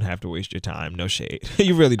don't have to waste your time. No shade.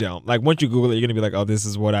 You really don't. Like once you Google it, you're gonna be like, oh, this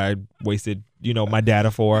is what I wasted, my data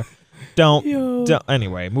for. Don't.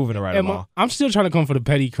 Anyway, moving right along. I'm still trying to come for the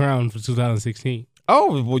petty crown for 2016.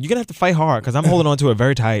 Oh, well, you're gonna have to fight hard because I'm holding on to it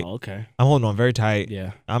very tight. Oh, okay. I'm holding on very tight.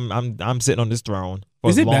 Yeah. I'm sitting on this throne.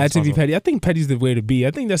 Is it bad to be petty? I think petty's the way to be.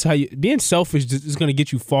 I think that's how being selfish is going to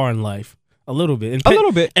get you far in life. A little bit. And a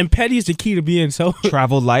little bit. And petty is the key to being selfish.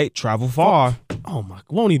 Travel light, travel far. Oh my,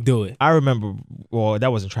 won't he do it? I remember, well,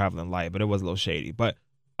 that wasn't traveling light, but it was a little shady. But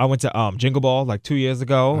I went to Jingle Ball like 2 years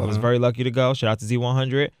ago. I was very lucky to go. Shout out to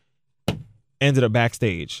Z100. Ended up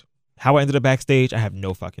backstage. How I ended up backstage, I have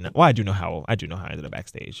no fucking. Well, I do know how I ended up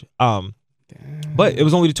backstage. But it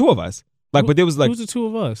was only the two of us. Like, but there was like who's the two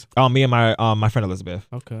of us? Me and my friend Elizabeth.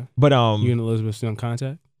 Okay. But you and Elizabeth still in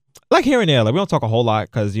contact? Like here and there, like we don't talk a whole lot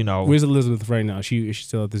because Where's Elizabeth right now? Is she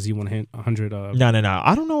still at the Z100? No.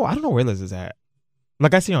 I don't know where Liz is at.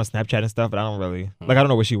 Like I see her on Snapchat and stuff, but I don't really I don't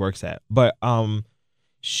know where she works at. But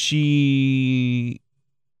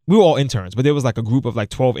we were all interns, but there was like a group of like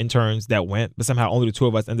 12 interns that went, but somehow only the two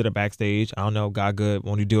of us ended up backstage. I don't know, God good,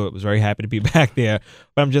 when we do it, was very happy to be back there.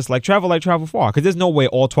 But I'm just like, travel light, travel far, because there's no way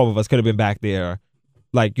all 12 of us could have been back there,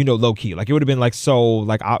 like, low key. Like it would have been like so,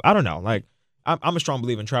 like, I don't know. Like I'm a strong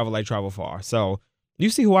believer in travel light, travel far. So you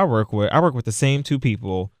see who I work with. I work with the same two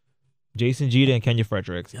people, Jason Jeter and Kenya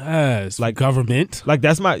Fredericks. Yes, like government. Like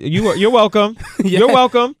that's you're welcome. Yeah. You're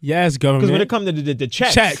welcome. Yes, government. Because when it comes to the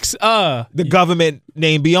checks, the government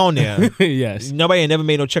name be on there. Yes. Nobody ain't never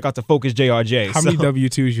made no check out to Focus JRJ. How many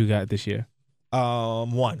W-2s you got this year?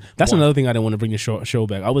 One. That's another thing I didn't want to bring the show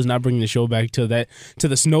back. I was not bringing the show back to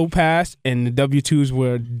the snow pass, and the W-2s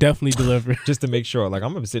were definitely delivered. Just to make sure. Like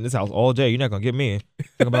I'm gonna sit in this house all day. You're not gonna get me.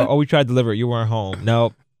 Talking about we tried to deliver it. You weren't home.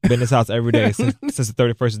 Nope. Been in this house every day since the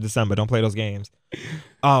 31st of December. Don't play those games.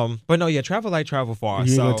 But no, yeah, travel light, travel far.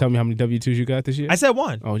 You ain't gonna tell me how many W-2s you got this year? I said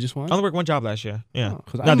one. Oh, just one? I only worked one job last year. Yeah.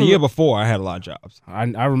 Oh, now the year before I had a lot of jobs.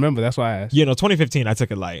 I remember. That's why I asked. 2015 I took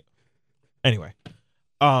it light. Anyway,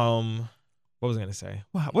 what was I gonna say?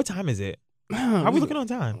 What time is it? How are we looking on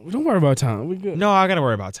time? Don't worry about time. We good. No, I gotta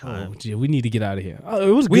worry about time. Oh, gee, we need to get out of here.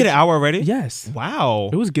 It was. We good. had an hour already. Yes. Wow.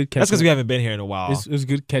 It was good catching. That's because we haven't been here in a while. It was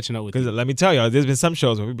good catching up with you. Because let me tell you, there's been some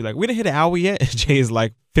shows where we'd be like, we didn't hit an hour yet. And Jay is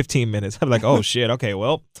like 15 minutes. I'm like, oh shit. Okay,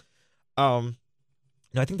 well,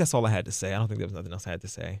 no, I think that's all I had to say. I don't think there was nothing else I had to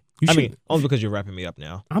say. I mean, only because you're wrapping me up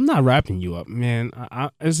now. I'm not wrapping you up, man.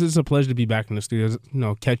 It's a pleasure to be back in the studio.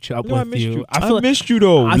 Catch up with I missed you. I missed you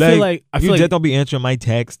though. I feel like don't be answering my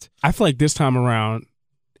text. I feel like this time around,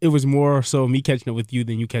 it was more so me catching up with you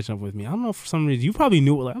than you catching up with me. I don't know, for some reason you probably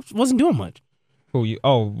knew it. Like, I wasn't doing much. Who you?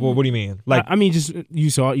 Oh, well, what do you mean? Like, I mean, just you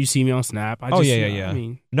see me on Snap. Yeah. I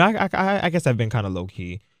mean, no, I guess I've been kind of low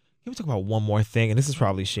key. Can we talk about one more thing? And this is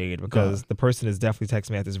probably shade because the person is definitely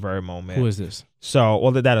texting me at this very moment. Who is this? So,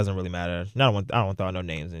 well, that doesn't really matter. I don't want to throw out no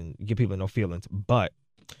names and give people no feelings. But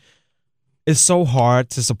it's so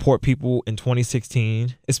hard to support people in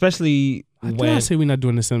 2016, especially when I say we're not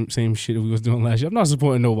doing the same shit that we was doing last year. I'm not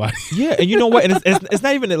supporting nobody. Yeah, and you know what? And it's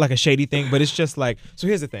not even like a shady thing, but it's just like, so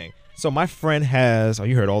here's the thing. So my friend has,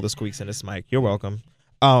 you heard all the squeaks in this mic. You're welcome.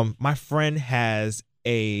 My friend has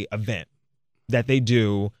a event that they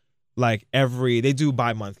do they do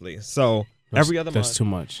bi-monthly. So every other month. That's too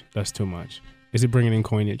much. That's too much. Is it bringing in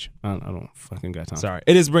coinage? I don't fucking got time. Sorry.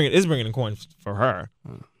 It is bringing in coin for her.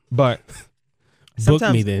 But book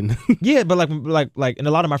me then. Yeah, but like and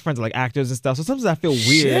a lot of my friends are like actors and stuff. So sometimes I feel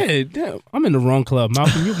weird. Shit, damn, I'm in the wrong club.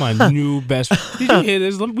 Malcolm, you're my new best. Did you hear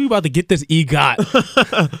this? We about to get this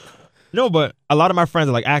EGOT. No, but a lot of my friends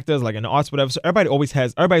are like actors, like in the arts, whatever. So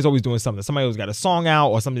everybody's always doing something. Somebody always got a song out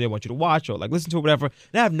or something they want you to watch or like listen to or whatever.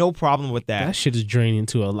 And I have no problem with that. That shit is draining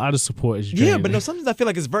too. A lot of support is draining. Yeah, but no, sometimes I feel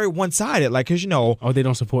like it's very one-sided. Like, because, Oh, they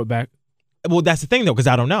don't support back? Well, that's the thing, though, because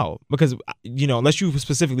I don't know. Because, unless you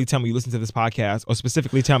specifically tell me you listen to this podcast or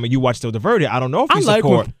specifically tell me you watch Still Diverted, I don't know if you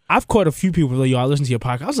support. I've caught a few people like, yo, I listen to your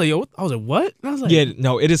podcast. I was like, yo, what? And I was like, yeah,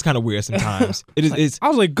 no, it is kind of weird sometimes. I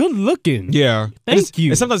was like, good looking. Yeah. Thank you.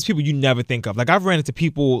 And sometimes people you never think of. Like, I've ran into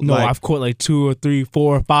people. No, I've caught like 2 or 3,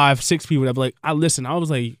 4, 5, 6 people that be like, I listen. I was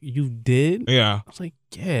like, you did? Yeah. I was like,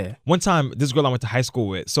 yeah. One time, this girl I went to high school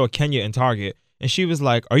with saw Kenya in Target, and she was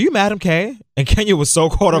like, are you Madam K? And Kenya was so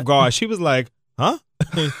caught off guard. She was like, huh?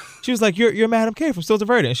 She was like, you're Madam K from Still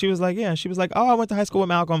Diverted. And she was like, yeah. And she was like, oh, I went to high school with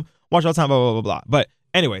Malcolm, watched all the time, blah, blah, blah, blah. But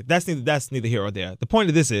anyway, that's neither here or there. The point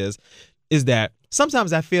of this is that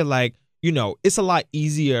sometimes I feel like, it's a lot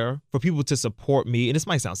easier for people to support me. And this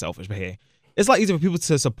might sound selfish, but hey, it's a lot easier for people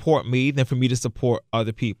to support me than for me to support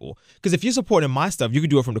other people. Because if you're supporting my stuff, you can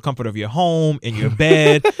do it from the comfort of your home, in your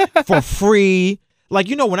bed, for free. Like,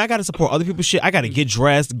 when I got to support other people's shit, I got to get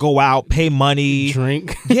dressed, go out, pay money.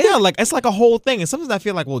 Drink. Yeah, like, it's like a whole thing. And sometimes I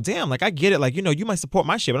feel like, well, damn, like, I get it. Like, you might support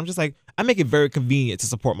my shit, but I'm just like, I make it very convenient to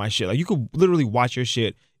support my shit. Like, you could literally watch your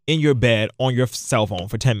shit in your bed on your cell phone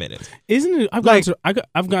for 10 minutes. Isn't it? I've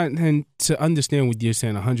gotten to understand what you're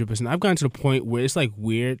saying 100%. I've gotten to the point where it's like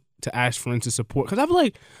weird to ask friends to support. Because I'm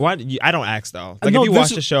like, why? I don't ask, though. Like, if you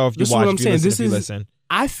watch the show, if you watch, if you listen.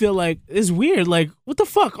 I feel like it's weird. Like, what the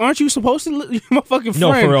fuck? Aren't you supposed to? You're my fucking friend.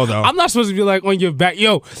 No, for real though. I'm not supposed to be like on your back.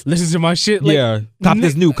 Yo, listen to my shit. Like, yeah, cop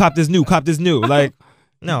this new. Like,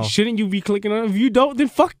 no. Shouldn't you be clicking on it? If you don't, then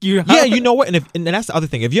fuck you. Yeah, you know what? And that's the other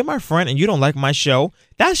thing. If you're my friend and you don't like my show,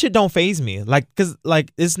 that shit don't faze me. Like, cause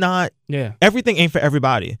like it's not. Yeah. Everything ain't for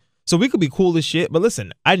everybody. So we could be cool as shit, but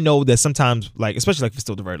listen, I know that sometimes, like, especially like for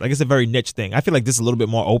Still Diverted, like it's a very niche thing. I feel like this is a little bit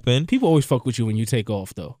more open. People always fuck with you when you take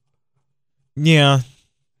off, though. Yeah.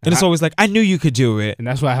 And it's always like, I knew you could do it. And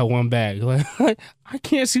that's why I had one bag. Like, I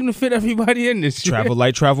can't seem to fit everybody in this shit. Travel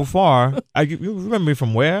light, travel far. You remember me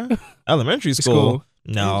from where? Elementary school.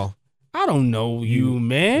 No. I don't know you,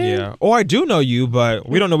 man. Yeah. Or I do know you, but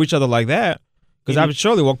we don't know each other like that. Because I would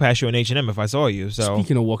surely walk past you in H&M if I saw you. So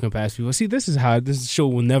speaking of walking past people, see, this is how this show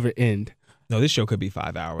will never end. No, this show could be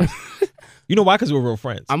 5 hours. You know why? Because we're real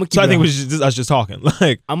friends. I think it was just us just talking.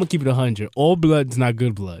 Like, I'm going to keep it 100. All blood's not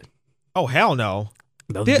good blood. Oh, hell no.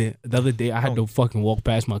 The other day, I had to fucking walk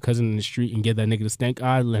past my cousin in the street and get that nigga the stank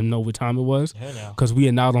eye, let him know what time it was. Hey now. Because we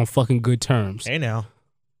are not on fucking good terms. Hey now.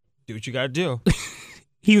 Do what you got to do.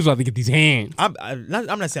 He was about to get these hands. I'm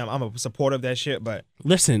not saying I'm a supporter of that shit, but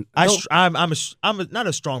listen, I'm not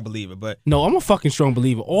a strong believer, but no, I'm a fucking strong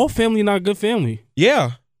believer. All family not good family.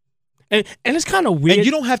 Yeah. And it's kind of weird. And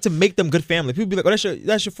you don't have to make them good family. People be like, oh,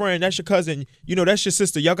 that's your friend, that's your cousin, that's your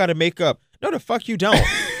sister. Y'all got to make up. No, the fuck you don't.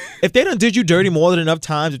 If they done did you dirty more than enough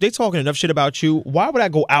times, if they talking enough shit about you, why would I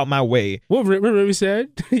go out my way? What Remy said?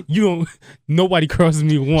 Nobody crosses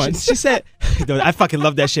me once. She said, I fucking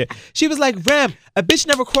love that shit. She was like, Rem, a bitch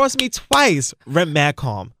never crossed me twice. Rem mad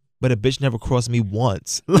calm. But a bitch never crossed me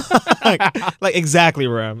once. like exactly,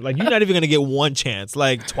 Rem. Like, you're not even gonna get one chance.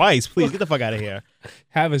 Like, twice, please get the fuck out of here.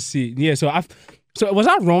 Have a seat. Yeah. So was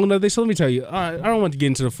I wrong the other day? So let me tell you. I don't want to get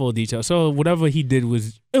into the full detail. So whatever he did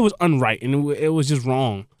was unright and it was just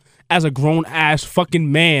wrong. As a grown ass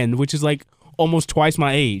fucking man, which is like almost twice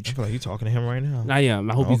my age. I feel like you talking to him right now. I am.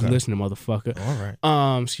 I hope he's listening, motherfucker. All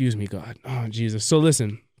right. Excuse me, God. Oh, Jesus. So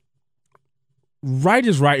listen. Right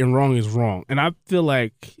is right and wrong is wrong, and I feel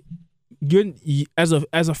like as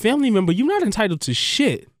a family member, you're not entitled to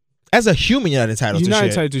shit. As a human, you're not entitled to shit. You're not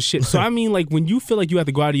entitled to shit. So I mean, like, when you feel like you have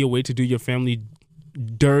to go out of your way to do your family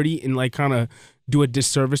dirty and like kind of do a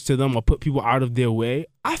disservice to them or put people out of their way,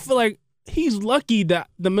 I feel like he's lucky that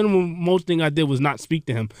the minimum most thing I did was not speak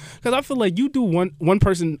to him, because I feel like you do one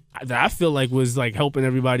person that I feel like was like helping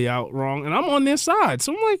everybody out wrong, and I'm on their side,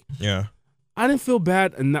 so I'm like, Yeah. I didn't feel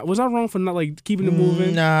bad, and was I wrong for not like keeping it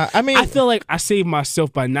moving? Nah, I mean, I feel like I saved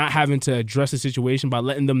myself by not having to address the situation, by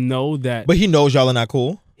letting them know that. but he knows y'all are not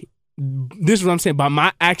cool. This is what I'm saying, by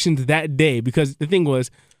my actions that day, because the thing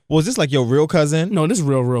was, Was this like your real cousin? no, this is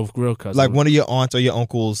real cousin, Like one of your aunts or your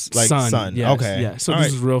uncle's like son? Yes, Okay. yeah. So All this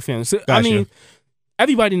right. is real family. So I Gotcha. mean,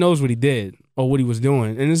 everybody knows what he did or what he was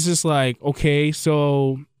doing, and it's just like, okay,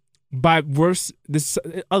 so by worse, the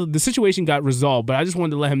situation got resolved, but I just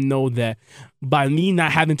wanted to let him know that by me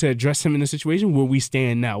not having to address him in the situation, where we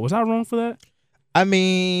stand now, was I wrong for that? I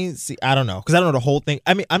mean, see, I don't know, because I don't know the whole thing.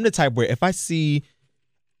 I mean, I'm the type where if I see,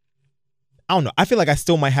 I don't know, I feel like I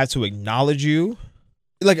still might have to acknowledge you.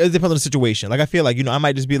 Like, it depends on the situation. Like, I feel like, I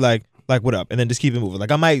might just be like, what up? And then just keep it moving.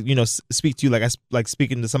 Like, I might, speak to you like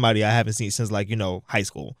speaking to somebody I haven't seen since, like, high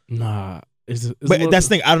school. Nah. But that's the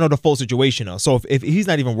thing. I don't know the full situation, though. So if he's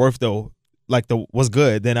not even worth, though, like, the what's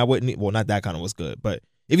good, then I wouldn't, well, not that kind of what's good. But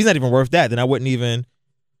if he's not even worth that, then I wouldn't even,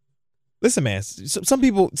 listen, man, some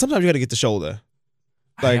people, sometimes you got to get the shoulder.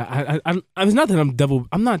 Like, it's not that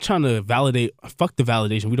I'm not trying to validate. Fuck the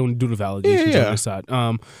validation. We don't do the validations on this side.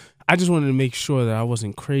 I just wanted to make sure that I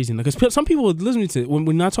wasn't crazy, because some people listening to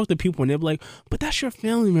when I talk to people and they're like, "But that's your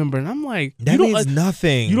family member," and I'm like, that means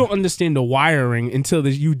nothing. You don't understand the wiring until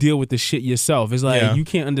you deal with the shit yourself. It's like you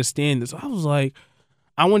can't understand this. I was like,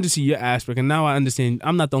 I wanted to see your aspect, and now I understand.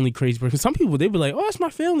 I'm not the only crazy person. Some people they be like, "Oh, that's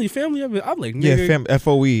my family." I'm like, nigga.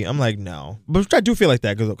 FOE. I'm like, no, but I do feel like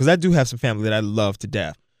that because I do have some family that I love to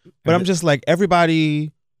death. But I'm just like,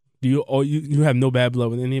 everybody. Do you have no bad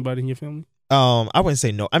blood with anybody in your family? I wouldn't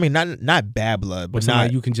say no. I mean, not bad blood, but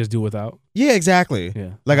not you can just do without. Yeah, exactly.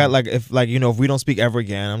 Yeah. If we don't speak ever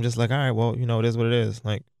again, I'm just like, all right, well, it is what it is.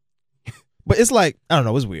 Like, but it's like, I don't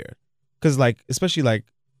know, it's weird, because like, especially like,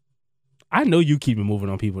 I know you keep it moving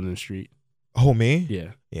on people in the street. Oh,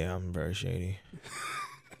 me? Yeah, I'm very shady,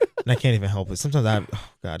 and I can't even help it. Sometimes oh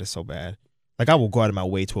God, it's so bad. Like, I will go out of my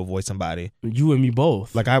way to avoid somebody. You and me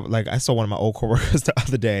both. Like I saw one of my old coworkers the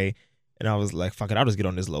other day. And I was like, fuck it, I'll just get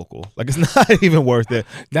on this local. Like, it's not even worth it.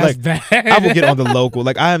 That's like, bad. I will get on the local.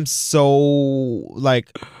 Like, I am so,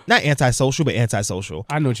 like, not antisocial, but antisocial.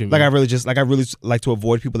 I know what you mean. Like, I really like to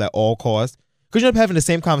avoid people at all costs. Because you end up having the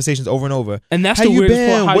same conversations over and over. And that's how the you weirdest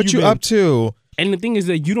been? part. What you up to? And the thing is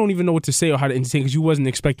that you don't even know what to say or how to entertain, because you wasn't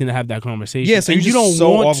expecting to have that conversation. Yeah, so and you don't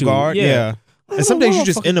so want off to. guard. Yeah. And some days you're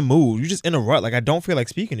just in a mood. You're just in a rut. Like, I don't feel like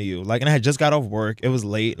speaking to you. Like, and I had just got off work. It was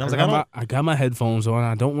late. And I was like, I got my headphones on.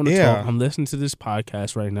 I don't want to talk. I'm listening to this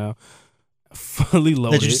podcast right now. Fully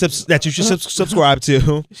loaded. That you should subscribe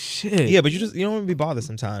to. Shit. Yeah, but you don't want to be bothered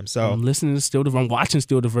sometimes. So I'm listening to Still the I'm watching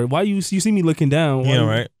Still the Verb. Why you see me looking down? Yeah,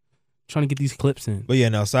 right. Trying to get these clips in. But yeah,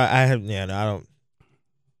 no. So I don't.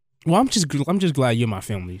 Well, I'm just glad you're my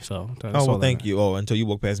family. So well, thank you. Oh, until you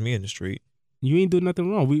walk past me in the street. You ain't doing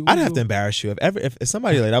nothing wrong. I'd have to embarrass you if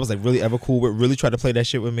somebody like that was like really ever cool with really try to play that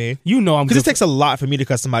shit with me. I'm because it takes a lot for me to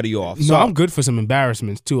cut somebody off. No, so I'm good for some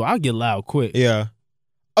embarrassments too. I'll get loud quick. Yeah.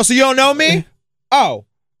 Oh, so you don't know me? Oh,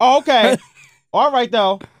 okay. All right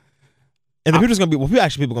though. And the people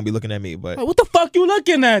gonna be looking at me. But what the fuck you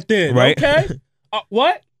looking at then? Right? Okay.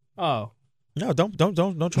 What? Oh. No,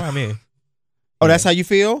 don't try me. Oh, that's how you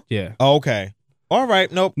feel? Yeah. Oh, okay. All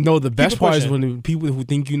right, nope. No, the best part is when the people who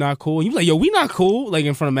think you're not cool, you like, yo, we not cool, like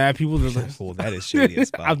in front of mad people. Like, oh, that is shady as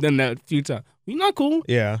fuck. I've done that a few times. We not cool.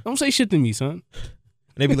 Yeah. Don't say shit to me, son. And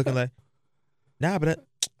they be looking like, nah, but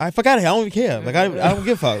I forgot it. I don't even care. Like, I don't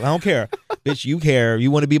give a fuck. I don't care. Bitch, you care.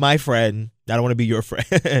 You want to be my friend. I don't want to be your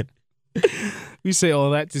friend. We say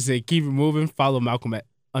all that to say, keep it moving. Follow Malcolm at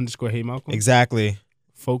 _Hey Malcolm. Exactly.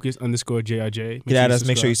 Focus _JRJ. Get at us.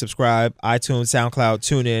 Make sure you subscribe. iTunes, SoundCloud,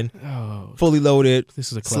 TuneIn. Oh, Fully Loaded.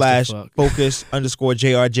 This is a / Focus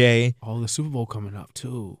 _JRJ. Oh, the Super Bowl coming up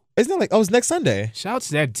too. Isn't it like, it's next Sunday? Shouts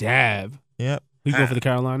to that dab. Yep. We go for the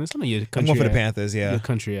Carolinas. I know you're country. I'm going for the Panthers. Yeah. Your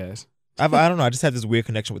country ass. I don't know. I just had this weird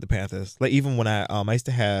connection with the Panthers. Like, even when I used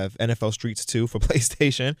to have NFL Streets 2 for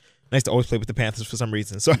PlayStation. I used to always play with the Panthers for some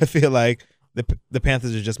reason. So I feel like the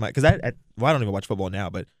Panthers are just my, because I don't even watch football now,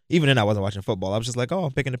 but even then I wasn't watching football. I was just like, oh,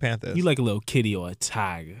 I'm picking the Panthers. You like a little kitty or a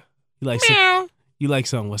tiger. You like meow. You like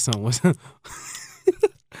something with some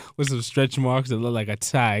stretch marks that look like a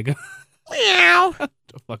tiger. Meow.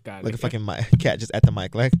 The fuck out of like a fucking cat just at the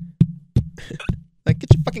mic, like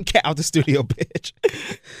get your fucking cat out the studio, bitch.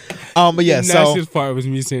 But yeah, the nastiest part was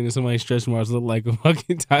me saying that somebody's stretch marks look like a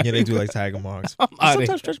fucking tiger. Yeah, they do like tiger marks.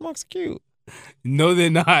 Sometimes stretch marks are cute. No, they're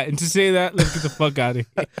not. And to say that, let's get the fuck out of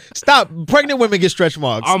here. Stop. Pregnant women get stretch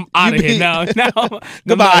marks. I'm out of here now.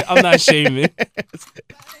 Goodbye. I'm not shaming.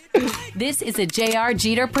 This is a J.R.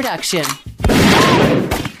 Jeter production.